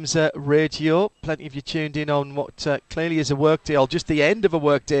IMSA Radio. Plenty of you tuned in on what clearly is a workday, or just the end of a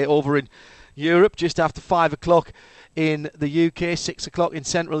workday over in Europe, just after 5 o'clock in the UK, 6 o'clock in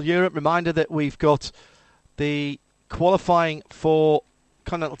Central Europe. Reminder that we've got the qualifying for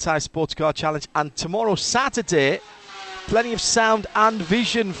Continental Tire Sports Car Challenge, and tomorrow, Saturday, plenty of sound and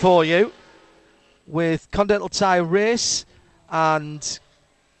vision for you with Continental Tire Race and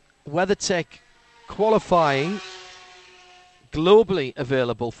WeatherTech qualifying globally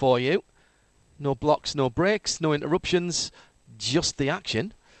available for you. No blocks, no breaks, no interruptions, just the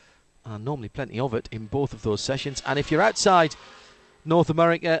action, and normally plenty of it in both of those sessions. And if you're outside North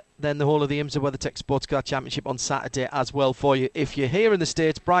America, then the whole of the IMSA WeatherTech Sports Car Championship on Saturday as well for you. If you're here in the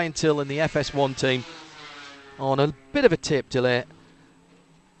States, Brian Till and the FS1 team on a bit of a tape delay.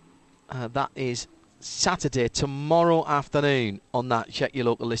 That is Saturday, tomorrow afternoon on that. Check your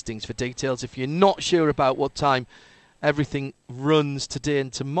local listings for details. If you're not sure about what time everything runs today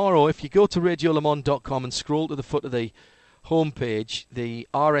and tomorrow, if you go to radiolemans.com and scroll to the foot of the homepage, the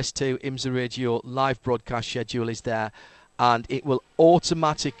RS2 IMSA Radio live broadcast schedule is there, and it will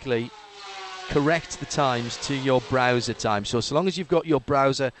automatically correct the times to your browser time. So long as you've got your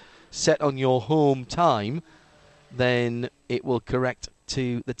browser set on your home time, then it will correct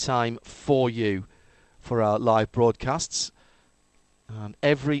to the time for you for our live broadcasts. And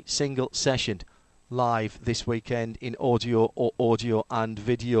every single session live this weekend in audio and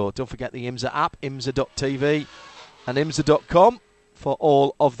video. Don't forget the IMSA app, imsa.tv and imsa.com for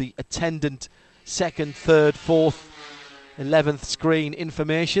all of the attendant second, third, fourth, 11th screen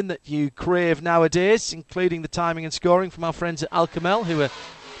information that you crave nowadays, including the timing and scoring from our friends at Alcamel, who are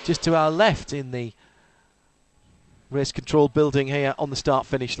just to our left in the race control building here on the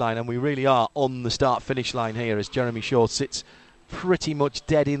start-finish line. And we really are on the start-finish line here as Jeremy Shaw sits pretty much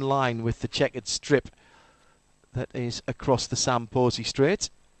dead in line with the checkered strip that is across the Sam Posey Straight.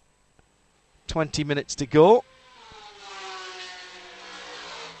 20 minutes to go.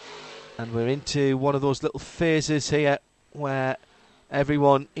 And we're into one of those little phases here where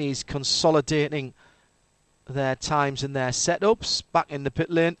everyone is consolidating their times and their setups. Back in the pit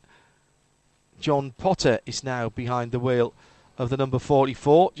lane, John Potter is now behind the wheel of the number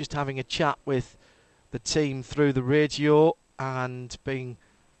 44, just having a chat with the team through the radio and being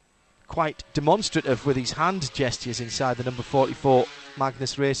quite demonstrative with his hand gestures inside the number 44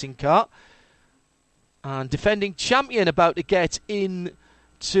 Magnus Racing car. And defending champion about to get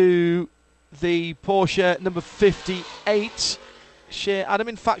into the Porsche number 58, Shea Adam.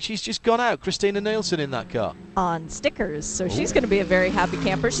 In fact, she's just gone out. Christina Nielsen in that car. On stickers, so she's going to be a very happy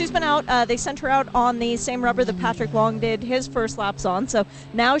camper. She's been out. They sent her out on the same rubber that Patrick Long did his first laps on, so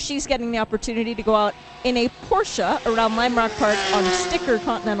now she's getting the opportunity to go out in a Porsche around Lime Rock Park on sticker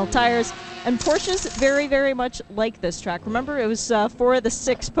Continental tires. And Porsches very, very much like this track. Remember, it was 4 of the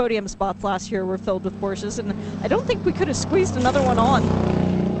 6 podium spots last year were filled with Porsches, and I don't think we could have squeezed another one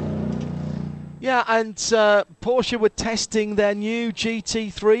on. Yeah, and Porsche were testing their new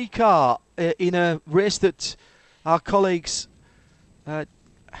GT3 car in a race that our colleagues,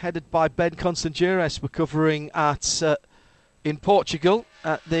 headed by Ben Constanduras, were covering at in Portugal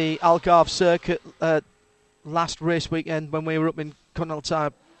at the Algarve circuit last race weekend when we were up in Continental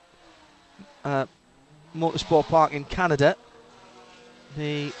Tire Motorsport Park in Canada.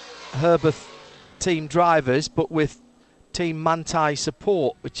 The Herberth team drivers, but with Team Manti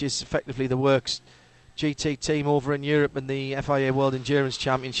Support, which is effectively the Works GT team over in Europe and the FIA World Endurance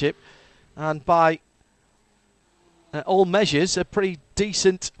Championship. And by all measures, a pretty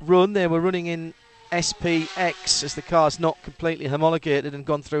decent run. They were running in SPX as the car's not completely homologated and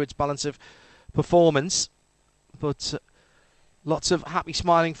gone through its balance of performance. But lots of happy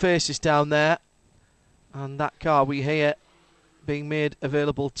smiling faces down there. And that car we hear being made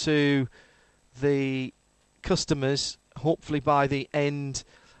available to the customers hopefully by the end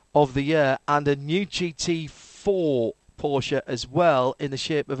of the year, and a new GT4 Porsche as well in the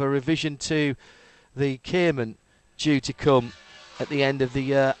shape of a revision to the Cayman due to come at the end of the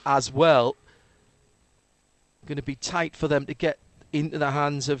year as well. Going to be tight for them to get into the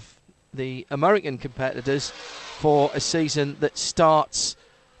hands of the American competitors for a season that starts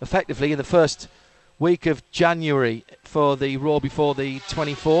effectively in the first week of January for the Raw before the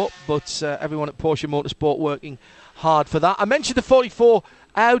 24, but everyone at Porsche Motorsport working hard for that. I mentioned the 44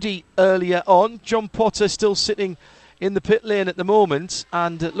 Audi earlier on. John Potter still sitting in the pit lane at the moment,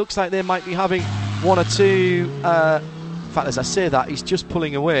 and it looks like they might be having one or two. In fact, as I say that, he's just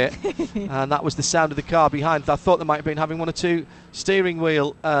pulling away, and that was the sound of the car behind. I thought they might have been having one or two steering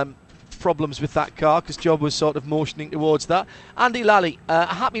wheel problems with that car, because John was sort of motioning towards that. Andy Lally, a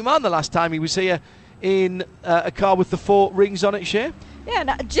happy man the last time he was here in a car with the 4 rings on it, Shay? Yeah,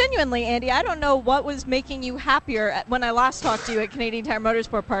 no, genuinely, Andy, I don't know what was making you happier when I last talked to you at Canadian Tire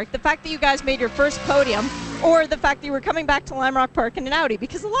Motorsport Park. The fact that you guys made your first podium, or the fact that you were coming back to Lime Rock Park in an Audi,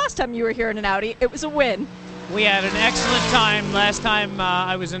 because the last time you were here in an Audi, it was a win. We had an excellent time. Last time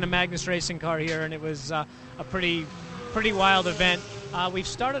I was in a Magnus racing car here, and it was a pretty wild event. We've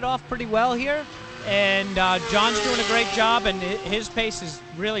started off pretty well here, and John's doing a great job, and his pace is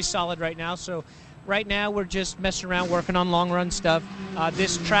really solid right now. So right now we're just messing around, working on long-run stuff.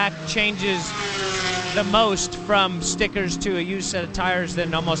 This track changes the most from stickers to a used set of tires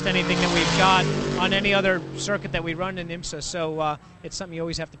than almost anything that we've got on any other circuit that we run in IMSA. So it's something you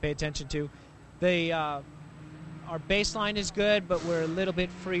always have to pay attention to. Our baseline is good, but we're a little bit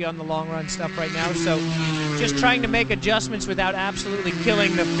free on the long-run stuff right now. So just trying to make adjustments without absolutely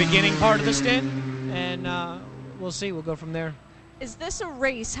killing the beginning part of the stint. And we'll see. We'll go from there. Is this a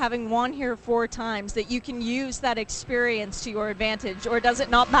race, having won here 4 times, that you can use that experience to your advantage, or does it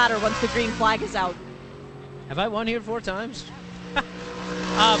not matter once the green flag is out? Have I won here 4 times?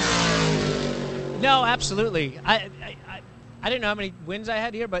 No, absolutely. I didn't know how many wins I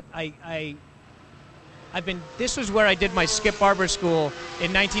had here, but this was where I did my Skip Barber School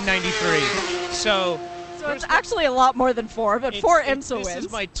in 1993. So it's actually a lot more than 4, but 4 IMSA wins. This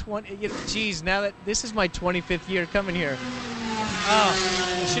is my now that this is my 25th year coming here.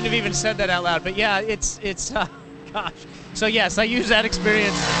 Oh, I shouldn't have even said that out loud. But yeah, it's gosh. So yes, I use that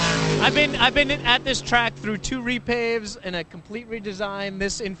experience. I've been at this track through 2 repaves and a complete redesign.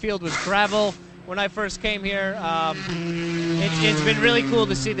 This infield was gravel when I first came here. It's been really cool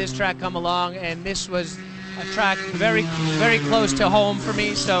to see this track come along, and this was a track very, very close to home for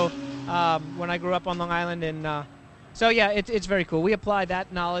me. So when I grew up on Long Island, and so yeah, it's very cool. We apply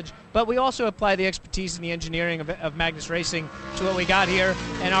that knowledge, but we also apply the expertise and the engineering of Magnus Racing to what we got here,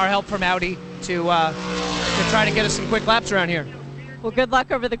 and our help from Audi to try to get us some quick laps around here. Well, good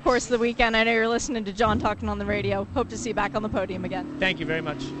luck over the course of the weekend. I know you're listening to John talking on the radio. Hope to see you back on the podium again. Thank you very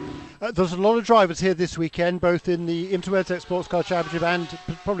much. There's a lot of drivers here this weekend, both in the IMSA Sports Car Championship and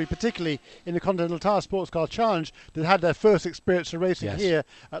probably particularly in the Continental Tire Sports Car Challenge, that had their first experience of racing here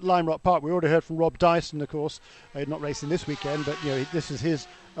at Lime Rock Park. We already heard from Rob Dyson, of course, not racing this weekend, but this is his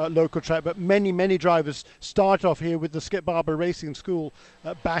local track. But many drivers started off here with the Skip Barber Racing School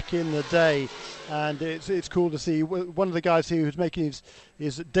back in the day, and it's cool to see one of the guys here who's making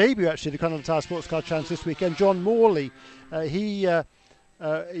his debut actually at the Continental Tire Sports Car Challenge this weekend, John Morley.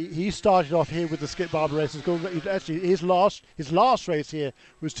 He started off here with the Skip Barber Racing School. Actually, his last race here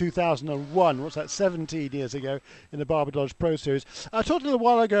was 2001. What's that? 17 years ago in the Barber Dodge Pro Series. I talked a little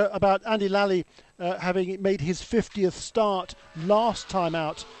while ago about Andy Lally having made his 50th start last time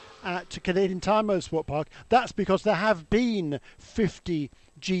out at Canadian Tire Motorsport Park. That's because there have been 50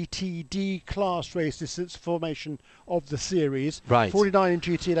 GTD class races since formation of the series. Right. 49 in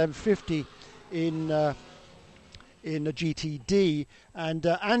GT11, 50 in a GTD, and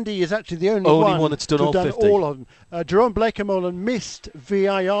Andy is actually the only one that's done all 50. All of them. Jerome Blakemolen missed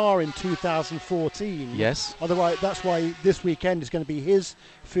VIR in 2014. Yes. Otherwise, that's why this weekend is going to be his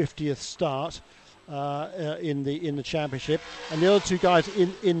 50th start in the championship. And the other 2 guys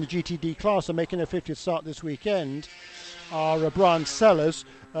in the GTD class are making their 50th start this weekend are Brian Sellers.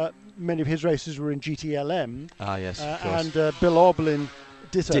 Many of his races were in GTLM. Ah, yes. And Bill Oberlin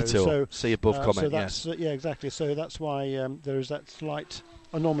ditto. So, see above comment, so that's, yes. Yeah, exactly. So that's why there is that slight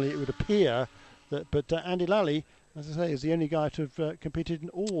anomaly, it would appear. But Andy Lally, as I say, is the only guy to have competed in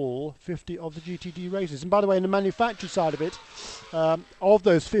all 50 of the GTD races. And by the way, in the manufacturer side of it, of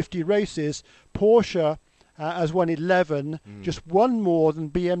those 50 races, Porsche has won 11, just one more than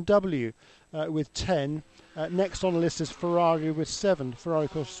BMW with 10. Next on the list is Ferrari with 7. Ferrari,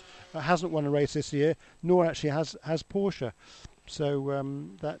 of course, hasn't won a race this year, nor actually has Porsche. So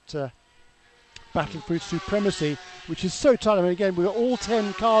that battle for supremacy, which is so tight. I mean, again, we've got all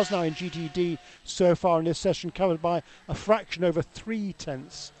 10 cars now in GTD so far in this session, covered by a fraction over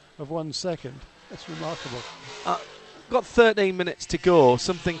 0.3 of 1 second. That's remarkable. Got 13 minutes to go.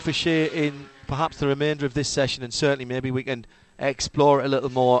 Something for share in perhaps the remainder of this session, and certainly maybe we can explore it a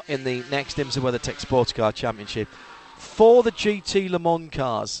little more in the next IMSA WeatherTech Sports Car Championship. For the GT Le Mans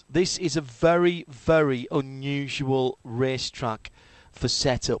cars, this is a very, very unusual racetrack for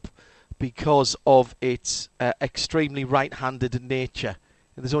setup because of its extremely right-handed nature.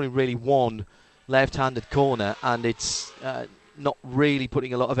 There's only really one left-handed corner, and it's not really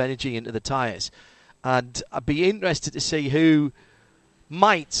putting a lot of energy into the tyres. And I'd be interested to see who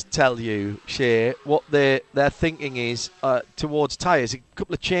might tell you, Shea, what their thinking is towards tyres. A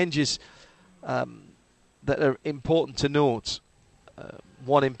couple of changes that are important to note.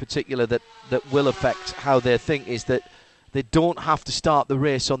 One in particular that will affect how they think is that they don't have to start the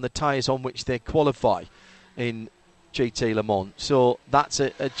race on the tyres on which they qualify in GT Le Mans. So that's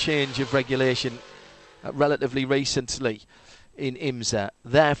a change of regulation relatively recently in IMSA.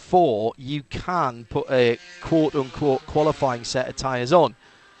 Therefore, you can put a quote-unquote qualifying set of tyres on.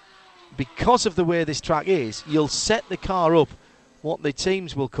 Because of the way this track is, you'll set the car up what the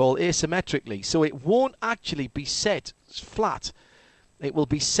teams will call asymmetrically. So it won't actually be set flat. It will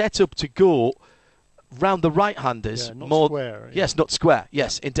be set up to go round the right-handers. Yeah, not square. Yeah. Yes, not square.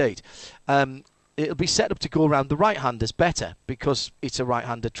 Yes, indeed. It'll be set up to go around the right-handers better because it's a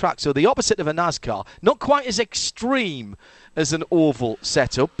right-handed track. So the opposite of a NASCAR, not quite as extreme as an oval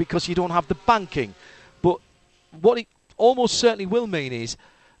setup because you don't have the banking. But what it almost certainly will mean is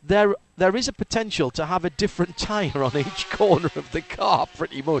there is a potential to have a different tyre on each corner of the car,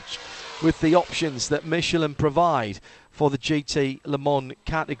 pretty much, with the options that Michelin provide for the GT Le Mans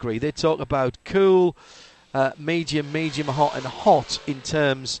category. They talk about cool, medium hot, and hot in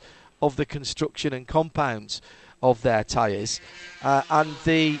terms of the construction and compounds of their tyres. And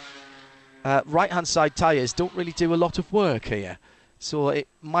the right-hand side tyres don't really do a lot of work here. So it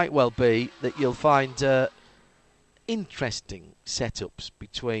might well be that you'll find interesting setups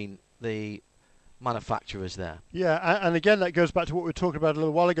between the manufacturers there. Yeah, and again, that goes back to what we were talking about a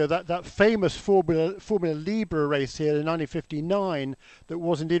little while ago, that famous Formula Libre race here in 1959 that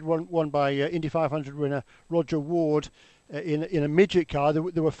was indeed won by Indy 500 winner Roger Ward in a midget car.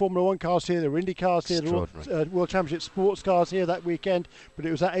 There were Formula 1 cars here, there were Indy cars here, there were World Championship sports cars here that weekend, but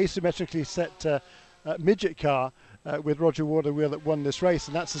it was that asymmetrically set midget car with Roger Ward at the wheel that won this race,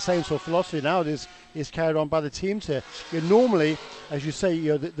 and that's the same sort of philosophy now is carried on by the teams here. Normally, as you say,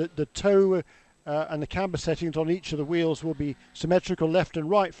 the toe and the camber settings on each of the wheels will be symmetrical left and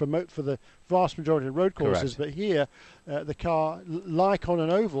right for the vast majority of road courses. Correct. But here, the car, like on an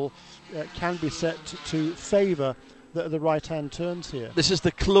oval, can be set to favour the right-hand turns here. This is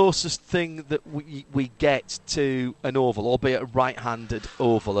the closest thing that we get to an oval, albeit a right-handed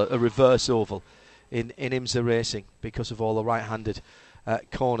oval, a reverse oval in IMSA racing because of all the right-handed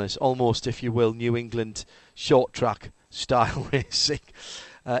corners. Almost, if you will, New England short track style racing,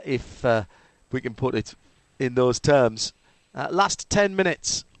 if we can put it in those terms. Last 10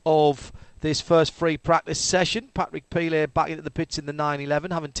 minutes of this first free practice session. Patrick Pile back into the pits in the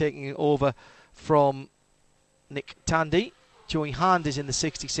 911, having taken it over from Nick Tandy. Joey Hand is in the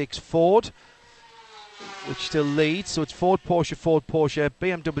 66 Ford, which still leads. So it's Ford, Porsche,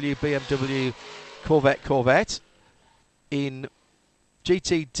 BMW, Corvette. In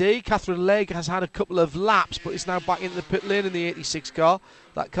GTD, Catherine Legge has had a couple of laps, but is now back into the pit lane in the 86 car.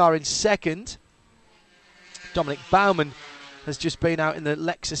 That car in second. Dominic Baumann has just been out in the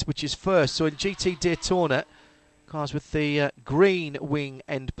Lexus, which is first. So in GT Daytona, cars with the green wing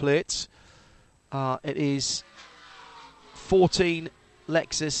end plates, it is 14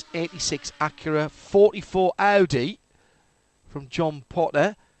 Lexus, 86 Acura, 44 Audi from John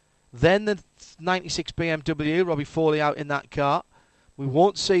Potter. Then the 96 BMW, Robbie Foley out in that car. We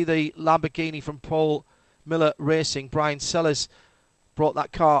won't see the Lamborghini from Paul Miller Racing. Brian Sellers brought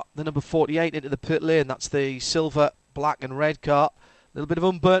that car, the number 48, into the pit lane. That's the silver, black and red car. A little bit of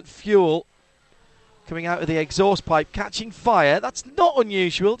unburnt fuel coming out of the exhaust pipe, catching fire. That's not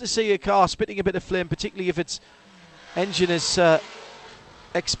unusual to see a car spitting a bit of flame, particularly if its engine has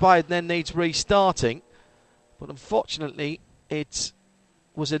expired and then needs restarting. But unfortunately, it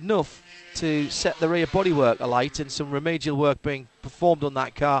was enough to set the rear bodywork alight, and some remedial work being performed on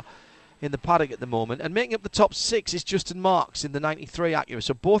that car in the paddock at the moment. And making up the top 6 is Justin Marks in the 93 Acura.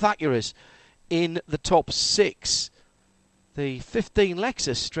 So both Acuras in the top 6. The 15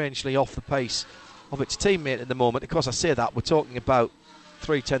 Lexus, strangely, off the pace of its teammate at the moment. Of course, I say that, we're talking about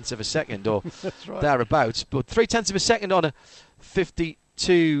 0.3 of a second or right. thereabouts. But 0.3 of a second on a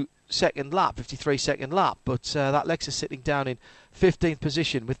 52-second lap, 53-second lap. But that Lexus sitting down in 15th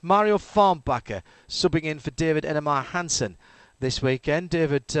position with Mario Farnbacher subbing in for David Ennemar Hansen this weekend.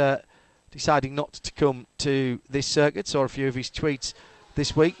 David deciding not to come to this circuit. Saw a few of his tweets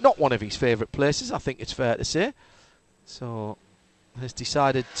this week. Not one of his favourite places, I think it's fair to say. So has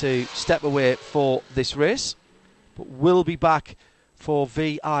decided to step away for this race, but will be back for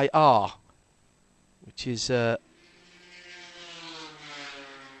VIR, which is for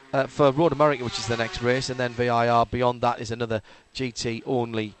Road America, which is the next race, and then VIR beyond that is another GT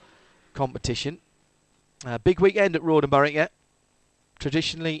only competition. Big weekend at Road America.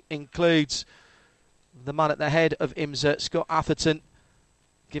 Traditionally includes the man at the head of IMSA, Scott Atherton,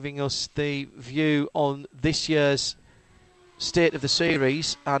 giving us the view on this year's state of the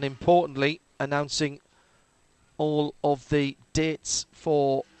series, and importantly announcing all of the dates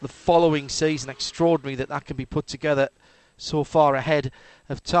for the following season. Extraordinary that can be put together so far ahead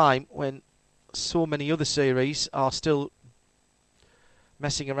of time when so many other series are still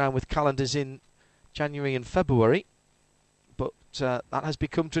messing around with calendars in January and February. But that has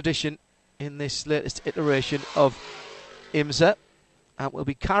become tradition in this latest iteration of IMSA, and we'll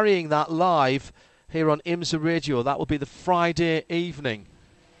be carrying that live here on IMSA Radio. That will be the Friday evening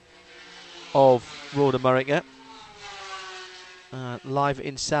of Road America. Live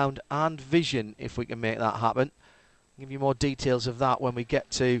in sound and vision, if we can make that happen. I'll give you more details of that when we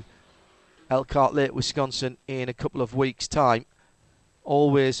get to Elkhart Lake, Wisconsin in a couple of weeks' time.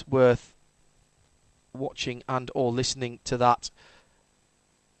 Always worth watching and or listening to that.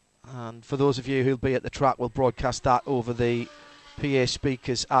 And for those of you who'll be at the track, we'll broadcast that over the PA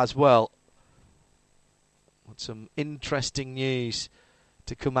speakers as well. Some interesting news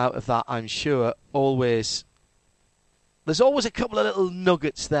to come out of that, I'm sure. There's always a couple of little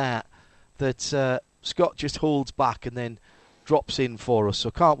nuggets there that Scott just holds back and then drops in for us,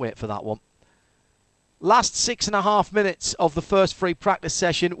 so can't wait for that one. Last 6.5 minutes of the first free practice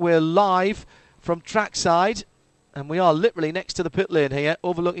session. We're live from trackside, and we are literally next to the pit lane here,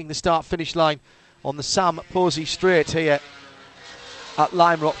 overlooking the start-finish line on the Sam Posey Straight here at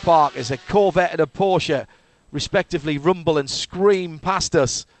Lime Rock Park as a Corvette and a Porsche respectively rumble and scream past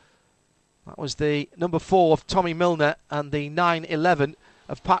us. That was the number 4 of Tommy Milner and the 911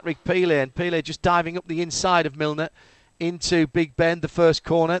 of Patrick Peele. And Peele just diving up the inside of Milner into Big Bend, the first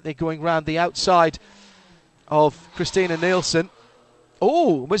corner. They're going round the outside of Christina Nielsen.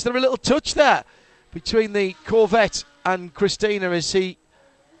 Oh, was there a little touch there between the Corvette and Christina as he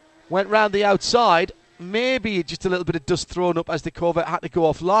went round the outside? Maybe just a little bit of dust thrown up as the Corvette had to go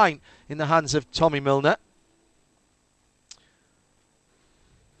offline in the hands of Tommy Milner.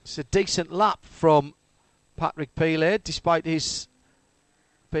 It's a decent lap from Patrick Peele, despite his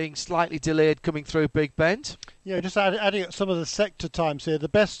being slightly delayed coming through Big Bend. Yeah, just adding up some of the sector times here. The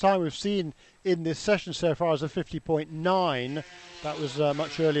best time we've seen in this session so far is a 50.9. That was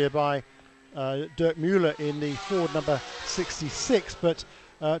much earlier by Dirk Müller in the Ford number 66. But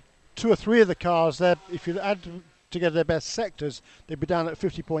 2 or 3 of the cars there, if you add together their best sectors, they'd be down at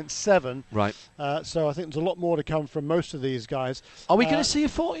 50.7. Right. So I think there's a lot more to come from most of these guys. Are we going to see a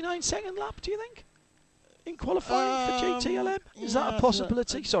 49-second lap, do you think, in qualifying for GTLM? Is that a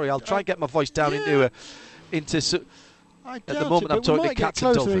possibility? Sorry, I'll try and get my voice down into at the moment I'm talking to cats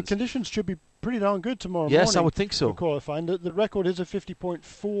and dolphins. Conditions should be pretty darn good tomorrow morning. Yes, I would think so. Qualifying. The record is a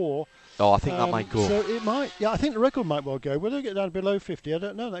 50.4. Oh, I think that might go. So it might. Yeah, I think the record might well go. Whether it get down below 50, I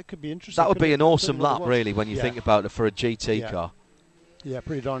don't know. That could be interesting. That would be an awesome lap, really, when you think about it for a GT car. Yeah,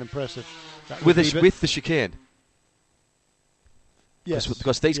 pretty darn impressive. With the chicane. Yes,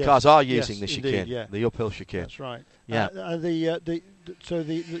 because these cars are using the chicane, indeed, the uphill chicane. That's right. Yeah. The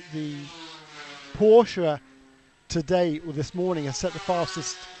Porsche today or this morning has set the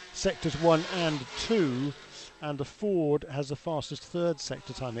fastest sectors 1 and 2, and the Ford has the fastest third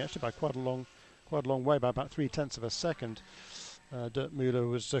sector time. Actually, by quite a long way, by about 0.3 of a second. Dirk Müller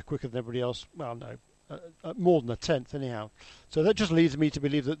was quicker than everybody else. Well, no, more than a tenth anyhow. So that just leads me to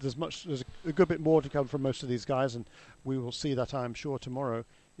believe that there's a good bit more to come from most of these guys, and we will see that, I'm sure, tomorrow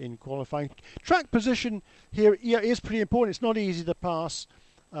in qualifying. Track position here is pretty important. It's not easy to pass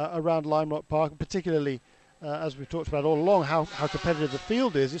around Lime Rock Park, particularly as we've talked about all along, how competitive the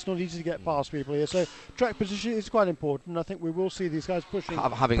field is. It's not easy to get past people here. So track position is quite important, and I think we will see these guys pushing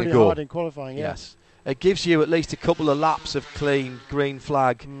having pretty a go hard in qualifying. Yes. It gives you at least a couple of laps of clean green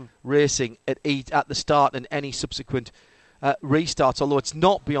flag racing at the start and any subsequent restarts, although it's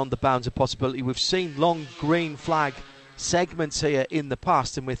not beyond the bounds of possibility. We've seen long green flag segments here in the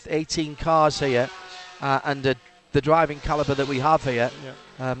past, and with 18 cars here and the driving calibre that we have here,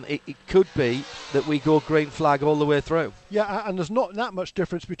 it could be that we go green flag all the way through. Yeah, and there's not that much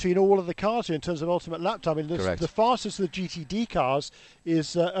difference between all of the cars here in terms of ultimate lap time. I mean, the fastest of the GTD cars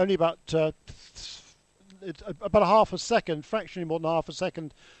is only about it's about a half a second, fractionally more than half a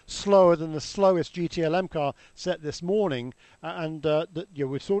second slower than the slowest GTLM car set this morning.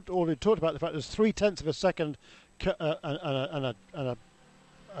 We've already talked about the fact there's 0.3 of a second and a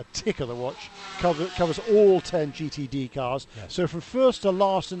tick of the watch covers all 10 GTD cars. Yes. So from first to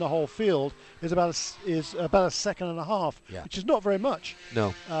last in the whole field is about a second and a half, which is not very much.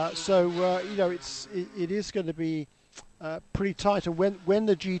 No. It is going to be pretty tight, and when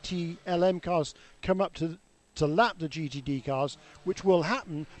the GTLM cars come up to lap the GTD cars, which will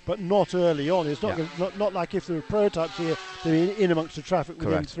happen, but not early on. It's not like if there were prototypes here, they're in amongst the traffic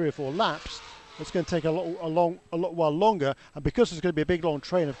within 3 or 4 laps. It's going to take a lot while longer, and because there's going to be a big long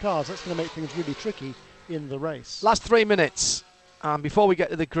train of cars, that's going to make things really tricky in the race. Last 3 minutes, before we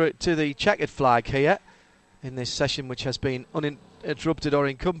get to the checkered flag here in this session, which has been uninterrupted or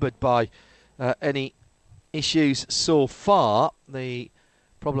encumbered by any issues so far. The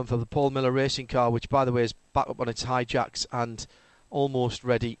problem for the Paul Miller racing car, which by the way is back up on its hijacks and almost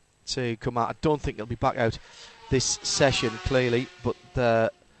ready to come out. I don't think it'll be back out this session, clearly, but the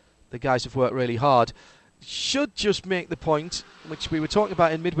guys have worked really hard. Should just make the point, which we were talking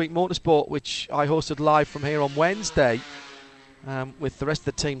about in Midweek Motorsport, which I hosted live from here on Wednesday, with the rest of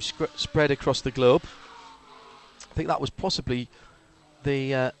the team spread across the globe. I think that was possibly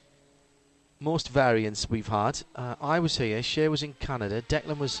the most variance we've had. I was here, Shea was in Canada,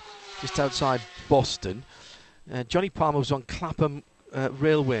 Declan was just outside Boston, Johnny Palmer was on Clapham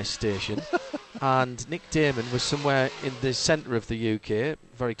railway station, and Nick Damon was somewhere in the centre of the UK,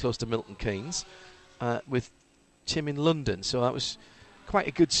 very close to Milton Keynes, with Tim in London. So that was quite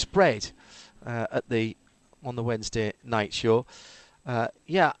a good spread on the Wednesday night show.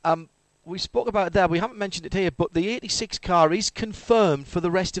 We spoke about it there. We haven't mentioned it here, but the 86 car is confirmed for the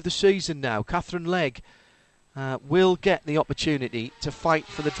rest of the season now. Catherine Legg will get the opportunity to fight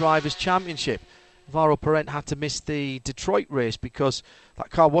for the Drivers' Championship. Alvaro Parent had to miss the Detroit race because that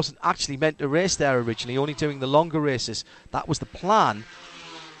car wasn't actually meant to race there originally, only doing the longer races. That was the plan.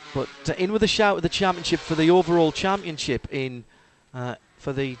 But in with a shout at the championship for the overall championship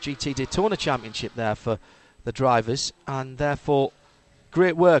for the GT Daytona Championship there for the drivers, and therefore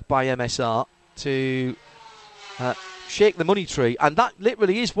great work by MSR to shake the money tree, and that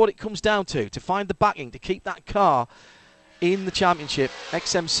literally is what it comes down to find the backing to keep that car in the championship.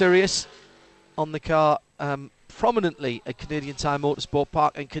 XM Sirius on the car prominently at Canadian Tire Motorsport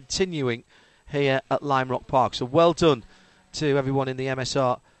Park and continuing here at Lime Rock Park. So well done to everyone in the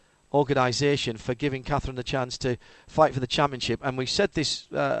MSR organisation for giving Catherine the chance to fight for the championship. And we said this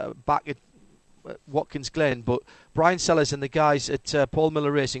back at Watkins Glen, but Brian Sellers and the guys at Paul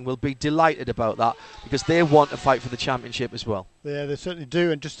Miller Racing will be delighted about that because they want to fight for the championship as well. Yeah, they certainly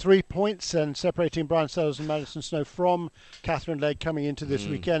do, and just 3 points and separating Brian Sellers and Madison Snow from Catherine Legg coming into this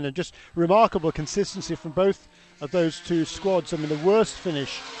weekend, and just remarkable consistency from both of those two squads. I mean, the worst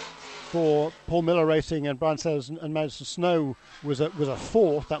finish for Paul Miller Racing and Brian Sellers and Madison Snow was a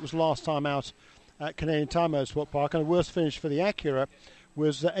fourth. That was last time out at Canadian Tire Motorsport Park, and the worst finish for the Acura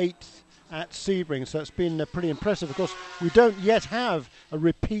was the 8th at Sebring, so it's been pretty impressive. Of course, we don't yet have a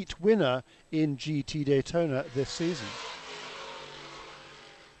repeat winner in GT Daytona this season.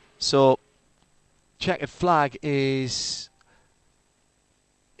 So, checkered flag is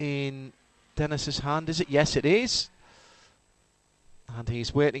in Dennis's hand, is it? Yes, it is. And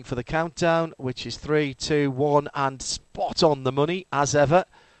he's waiting for the countdown, which is 3, 2, 1, and spot on the money, as ever.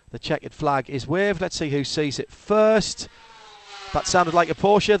 The checkered flag is waved. Let's see who sees it first. That sounded like a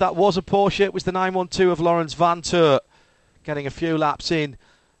Porsche. That was a Porsche. It was the 912 of Lawrence Van Toort, getting a few laps in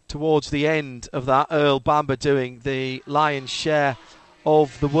towards the end of that. Earl Bamber doing the lion's share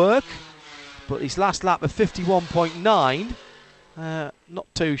of the work. But his last lap of 51.9,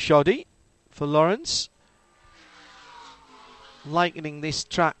 not too shoddy for Lawrence. Likening this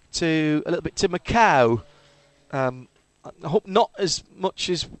track to a little bit to Macau. I hope not as much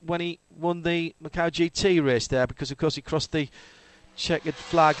as when he won the Macau GT race there, because of course he crossed the checkered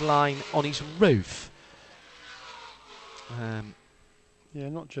flag line on his roof. Yeah,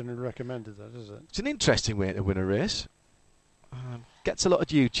 not generally recommended, that is it? It's an interesting way to win a race. Gets a lot of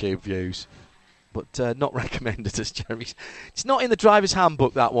YouTube views, but not recommended, as Jeremy. It's not in the driver's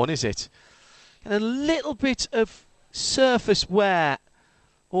handbook, that one, is it? And a little bit of surface wear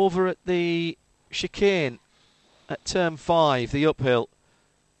over at the chicane at turn 5, the uphill.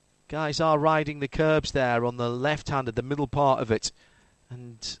 Guys are riding the curbs there on the left-hand of the middle part of it.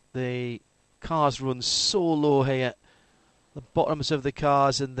 And the cars run so low here. The bottoms of the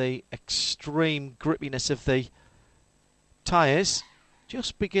cars and the extreme grippiness of the tyres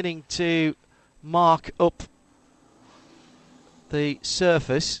just beginning to mark up the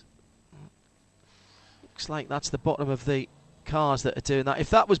surface. Looks like that's the bottom of the cars that are doing that. If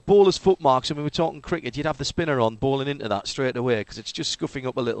that was bowler's foot marks and we were talking cricket, you'd have the spinner on bowling into that straight away, because it's just scuffing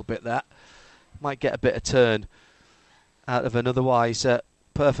up a little bit there. Might get a bit of turn out of an otherwise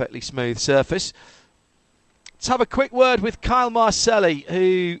perfectly smooth surface. Let's have a quick word with Kyle Marcelli,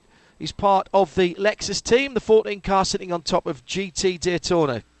 who is part of the Lexus team, the 14 car sitting on top of GT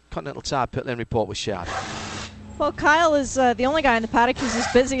Daytona. Continental Tire Pit Lane Report with Shad. Well, Kyle is the only guy in the paddock who's as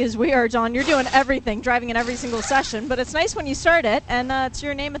busy as we are, John. You're doing everything, driving in every single session, but it's nice when you start it, and it's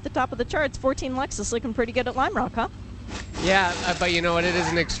your name at the top of the charts. 14 Lexus, looking pretty good at Lime Rock, huh? Yeah, but you know what? It is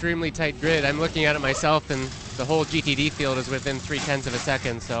an extremely tight grid. I'm looking at it myself, and the whole GTD field is within 0.3 of a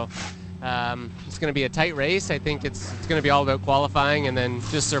second, so it's going to be a tight race. I think it's going to be all about qualifying and then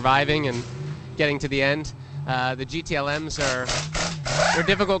just surviving and getting to the end. The GTLMs they're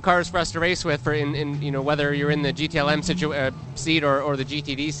difficult cars for us to race with. For in you know, whether you're in the GTLM seat or the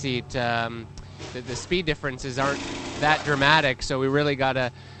GTD seat, the speed differences aren't that dramatic. So we really got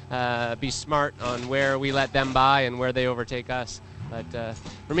to be smart on where we let them by and where they overtake us. But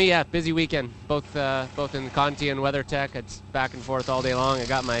for me, yeah, busy weekend. Both in Conti and WeatherTech. It's back and forth all day long. I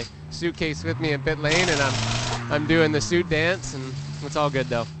got my suitcase with me in pit lane, and I'm doing the suit dance, and it's all good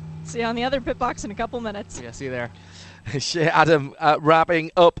though. See you on the other pit box in a couple minutes. Yeah, see you there. Adam, wrapping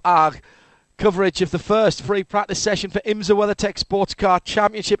up our coverage of the first free practice session for IMSA WeatherTech Sports Car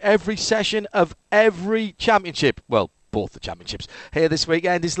Championship. Every session of every championship, well, both the championships here this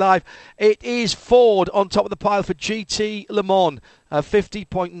weekend is live. It is Ford on top of the pile for GT Le Mans,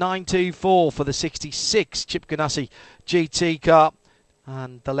 50.924 for the 66 Chip Ganassi GT car,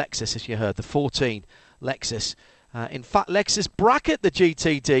 and the Lexus, as you heard, the 14 Lexus. In fact, Lexus bracket the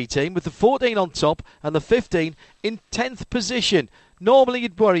GTD team with the 14 on top and the 15 in 10th position. Normally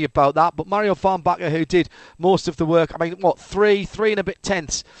you'd worry about that, but Mario Farnbacher, who did most of the work, I mean, what, three and a bit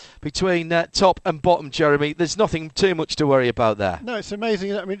tenths between top and bottom, Jeremy. There's nothing too much to worry about there. No, it's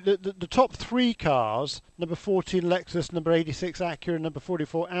amazing. I mean, the top three cars, number 14 Lexus, number 86 Acura, number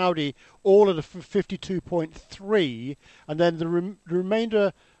 44 Audi, all at a 52.3, and then the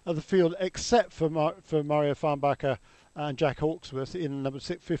remainder of the field, except for Mario Farnbacher and Jack Hawksworth in number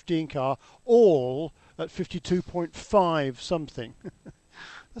 15 car, all at 52.5 something.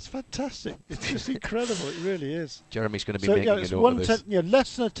 That's fantastic. It's just incredible. It really is. Jeremy's going to be making a note of this.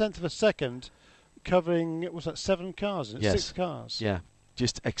 Less than a tenth of a second, covering, was that 7 cars? Yes. 6 cars. Yeah.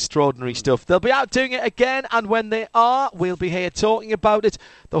 Just extraordinary stuff. They'll be out doing it again, and when they are, we'll be here talking about it.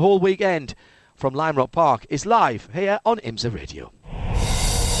 The whole weekend from Lime Rock Park is live here on IMSA Radio.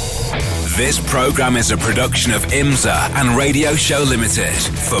 This programme is a production of IMSA and Radio Show Limited.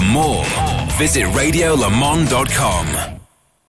 For more, visit radiolemans.com.